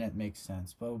then it makes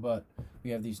sense. But we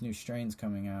have these new strains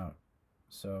coming out,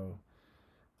 so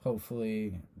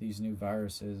hopefully these new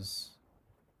viruses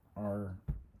are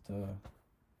the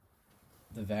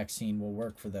vaccine will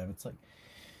work for them. It's like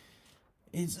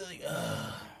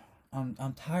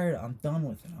I'm tired. I'm done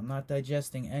with it. I'm not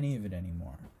digesting any of it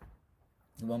anymore.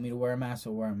 You want me to wear a mask?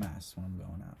 I'll wear a mask when I'm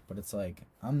going out. But it's like,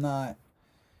 I'm not.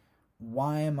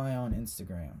 Why am I on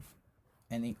Instagram?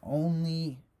 And the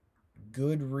only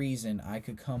good reason I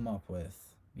could come up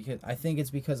with, because I think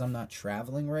it's because I'm not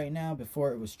traveling right now.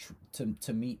 Before it was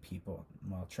to meet people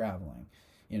while traveling,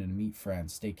 to meet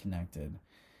friends, stay connected.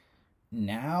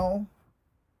 Now,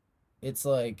 it's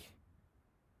like,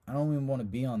 I don't even want to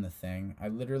be on the thing. I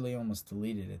literally almost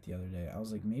deleted it the other day. I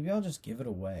was like, maybe I'll just give it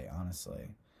away,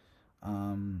 honestly.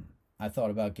 I thought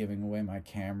about giving away my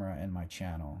camera and my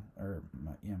channel, or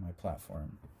my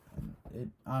platform. And it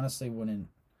honestly wouldn't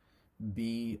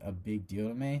be a big deal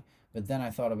to me. But then I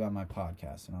thought about my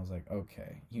podcast, and I was like,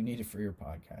 okay, you need it for your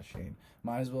podcast, Shane.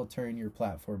 Might as well turn your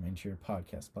platform into your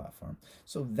podcast platform.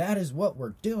 So that is what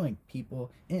we're doing,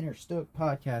 people. Inner Stoke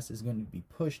Podcast is going to be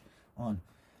pushed on.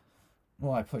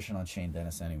 Well, I push it on Shane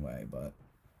Dennis anyway, but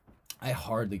I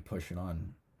hardly push it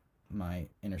on my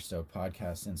Inner Stoke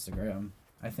Podcast Instagram.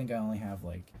 I think I only have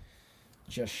like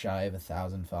just shy of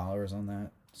 1,000 followers on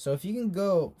that. So if you can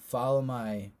go follow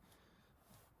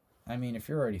if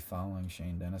you're already following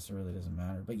Shane Dennis, it really doesn't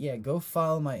matter. But yeah, go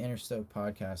follow my Inner Stoke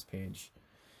Podcast page.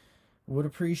 Would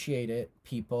appreciate it,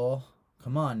 people.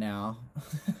 Come on now.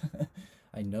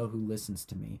 I know who listens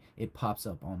to me. It pops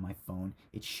up on my phone.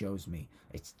 It shows me.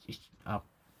 I'm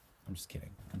just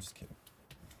kidding.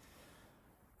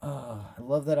 I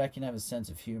love that I can have a sense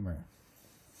of humor.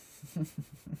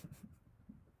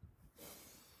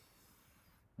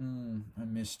 I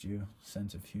missed you,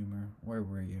 sense of humor. Where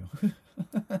were you?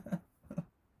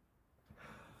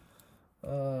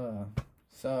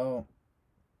 So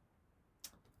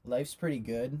life's pretty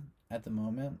good at the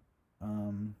moment.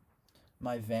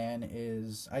 My van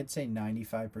is, I'd say,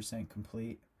 95%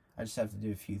 complete. I just have to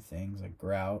do a few things like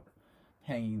grout,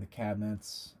 hanging the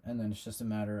cabinets, and then it's just a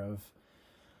matter of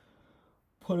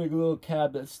putting little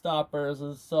cabinet stoppers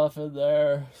and stuff in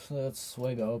there so that it's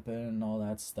swing open and all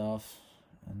that stuff.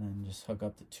 And then just hook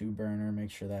up the 2-burner,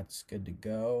 make sure that's good to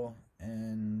go.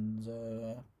 And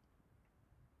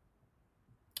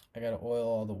I gotta oil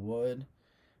all the wood,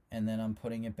 and then I'm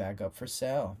putting it back up for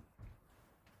sale.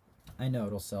 I know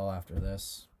it'll sell after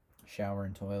this. Shower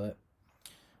and toilet.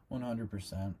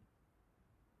 100%.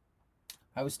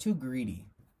 I was too greedy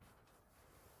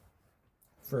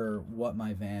for what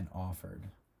my van offered.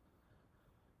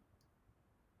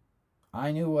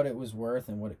 I knew what it was worth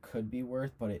and what it could be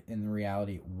worth, but in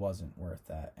reality, it wasn't worth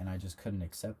that, and I just couldn't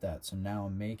accept that. So now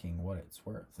I'm making what it's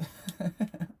worth.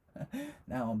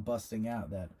 Now I'm busting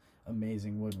out that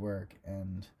amazing woodwork,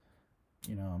 and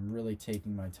I'm really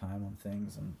taking my time on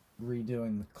things. I'm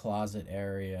redoing the closet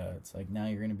area. It's like now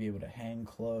you're gonna be able to hang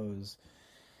clothes.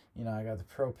 I got the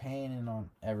propane in on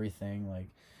everything. Like,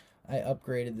 I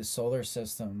upgraded the solar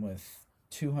system with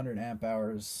 200 amp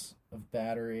hours of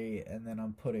battery, and then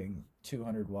I'm putting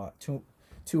 200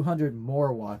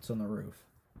 more watts on the roof.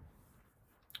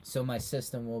 So my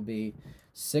system will be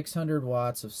 600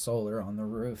 watts of solar on the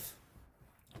roof,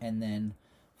 and then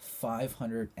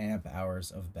 500 amp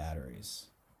hours of batteries.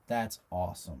 That's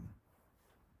awesome.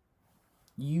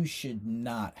 You should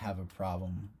not have a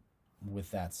problem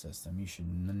with that system. You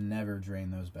should never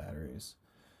drain those batteries.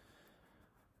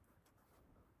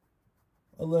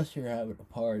 Unless you're having a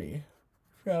party.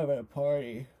 If you're having a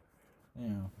party,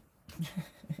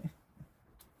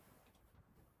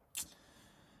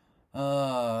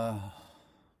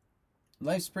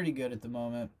 life's pretty good at the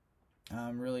moment.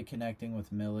 I'm really connecting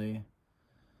with Millie,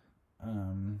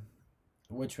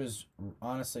 which was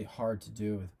honestly hard to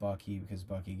do with Bucky because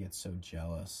Bucky gets so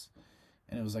jealous.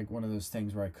 And it was like one of those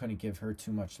things where I couldn't give her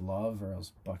too much love or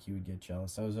else Bucky would get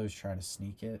jealous. I was always trying to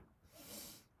sneak it.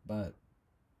 But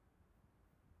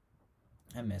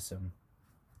I miss him.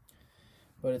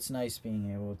 But it's nice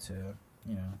being able to,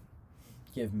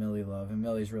 give Millie love. And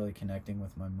Millie's really connecting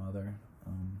with my mother.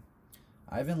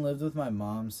 I haven't lived with my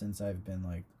mom since I've been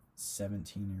like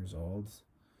 17 years old.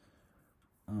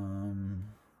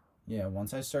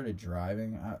 Once I started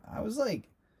driving, I was a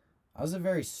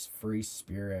very free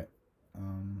spirit.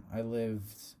 I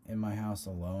lived in my house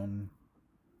alone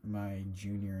my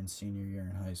junior and senior year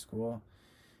in high school,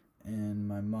 and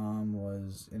my mom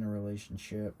was in a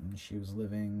relationship, and she was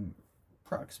living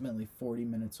approximately 40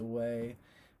 minutes away,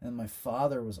 and my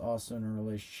father was also in a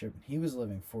relationship, and he was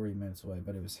living 40 minutes away,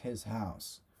 but it was his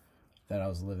house that I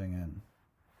was living in,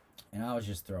 and I was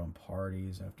just throwing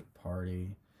parties after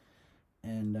party,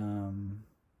 and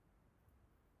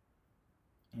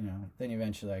then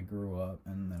eventually I grew up,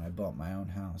 and then I bought my own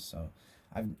house. So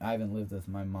I haven't lived with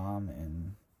my mom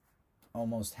in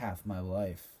almost half my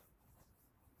life.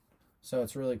 So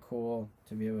it's really cool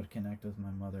to be able to connect with my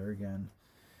mother again.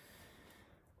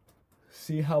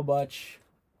 See how much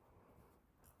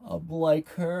I'm like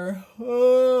her.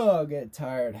 Oh, I'll get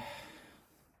tired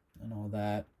and all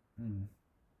that.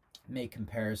 Make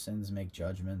comparisons, make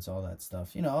judgments, all that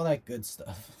stuff. All that good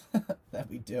stuff that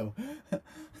we do.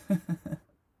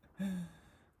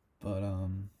 But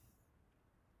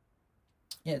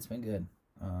yeah, it's been good.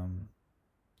 I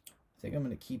think I'm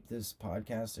gonna keep this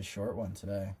podcast a short one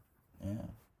today. Yeah,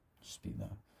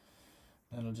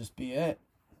 that'll just be it.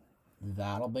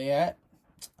 That'll be it.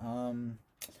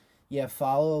 Yeah,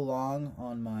 follow along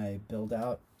on my build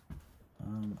out.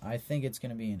 I think it's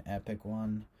gonna be an epic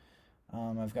one.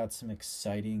 I've got some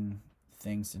exciting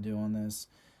things to do on this.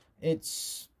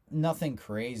 It's nothing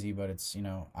crazy, but it's,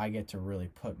 I get to really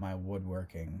put my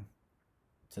woodworking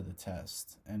to the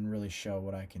test and really show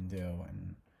what I can do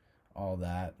and all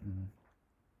that. And,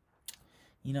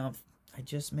 I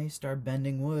just may start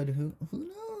bending wood. Who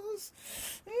knows?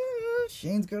 Yeah,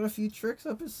 Shane's got a few tricks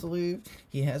up his sleeve.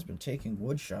 He has been taking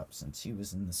wood shop since he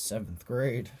was in the 7th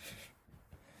grade.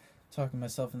 Talking to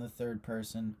myself in the third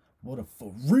person. What a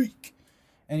freak!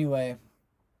 Anyway,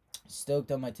 stoked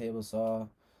on my table saw.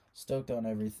 Stoked on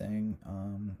everything.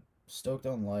 Stoked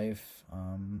on life.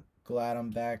 Glad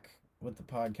I'm back with the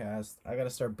podcast. I gotta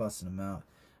start busting them out.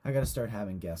 I gotta start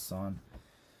having guests on.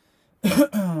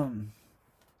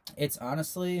 It's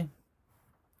honestly,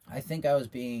 I think I was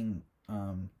being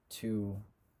too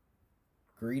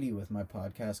greedy with my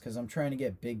podcast because I'm trying to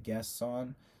get big guests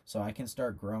on so I can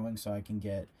start growing, so I can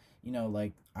get,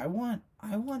 I want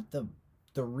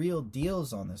the real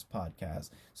deals on this podcast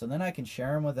so then I can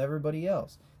share them with everybody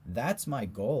else. That's my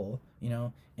goal,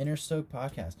 Inner Stoke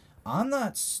podcast.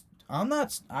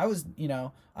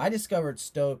 I discovered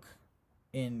Stoke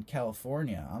in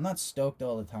California. I'm not stoked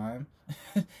all the time.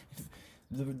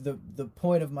 The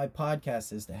point of my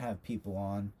podcast is to have people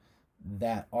on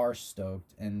that are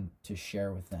stoked and to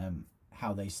share with them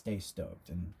how they stay stoked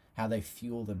and how they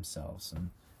fuel themselves and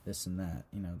this and that.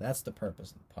 That's the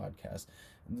purpose of the podcast.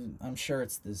 I'm sure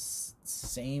it's this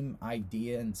same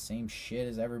idea and same shit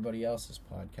as everybody else's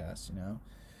podcast,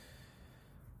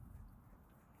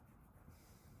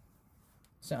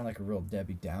 Sound like a real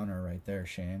Debbie Downer right there,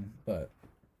 Shane. But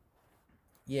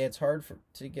yeah, it's hard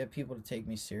to get people to take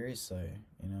me seriously,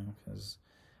 because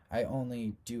I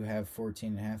only do have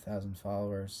 14,500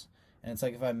 followers, And it's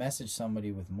like if I message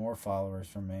somebody with more followers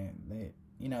from me,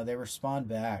 they respond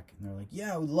back and they're like,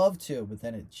 "Yeah, I would love to," but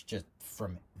then it's just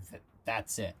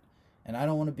that's it. And I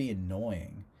don't want to be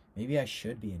annoying. Maybe I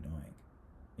should be annoying.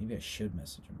 Maybe I should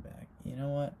message him back. You know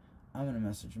what? I'm gonna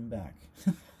message him back.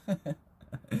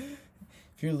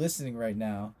 If you're listening right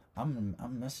now, I'm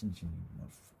messaging you,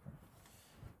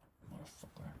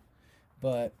 motherfucker.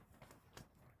 But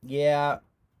yeah,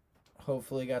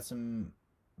 hopefully got some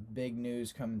big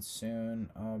news coming soon.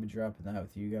 I'll be dropping that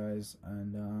with you guys,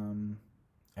 and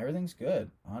everything's good.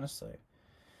 Honestly,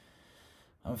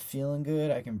 I'm feeling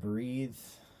good. I can breathe.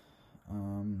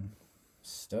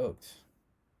 Stoked.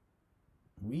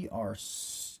 We are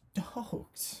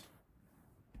stoked.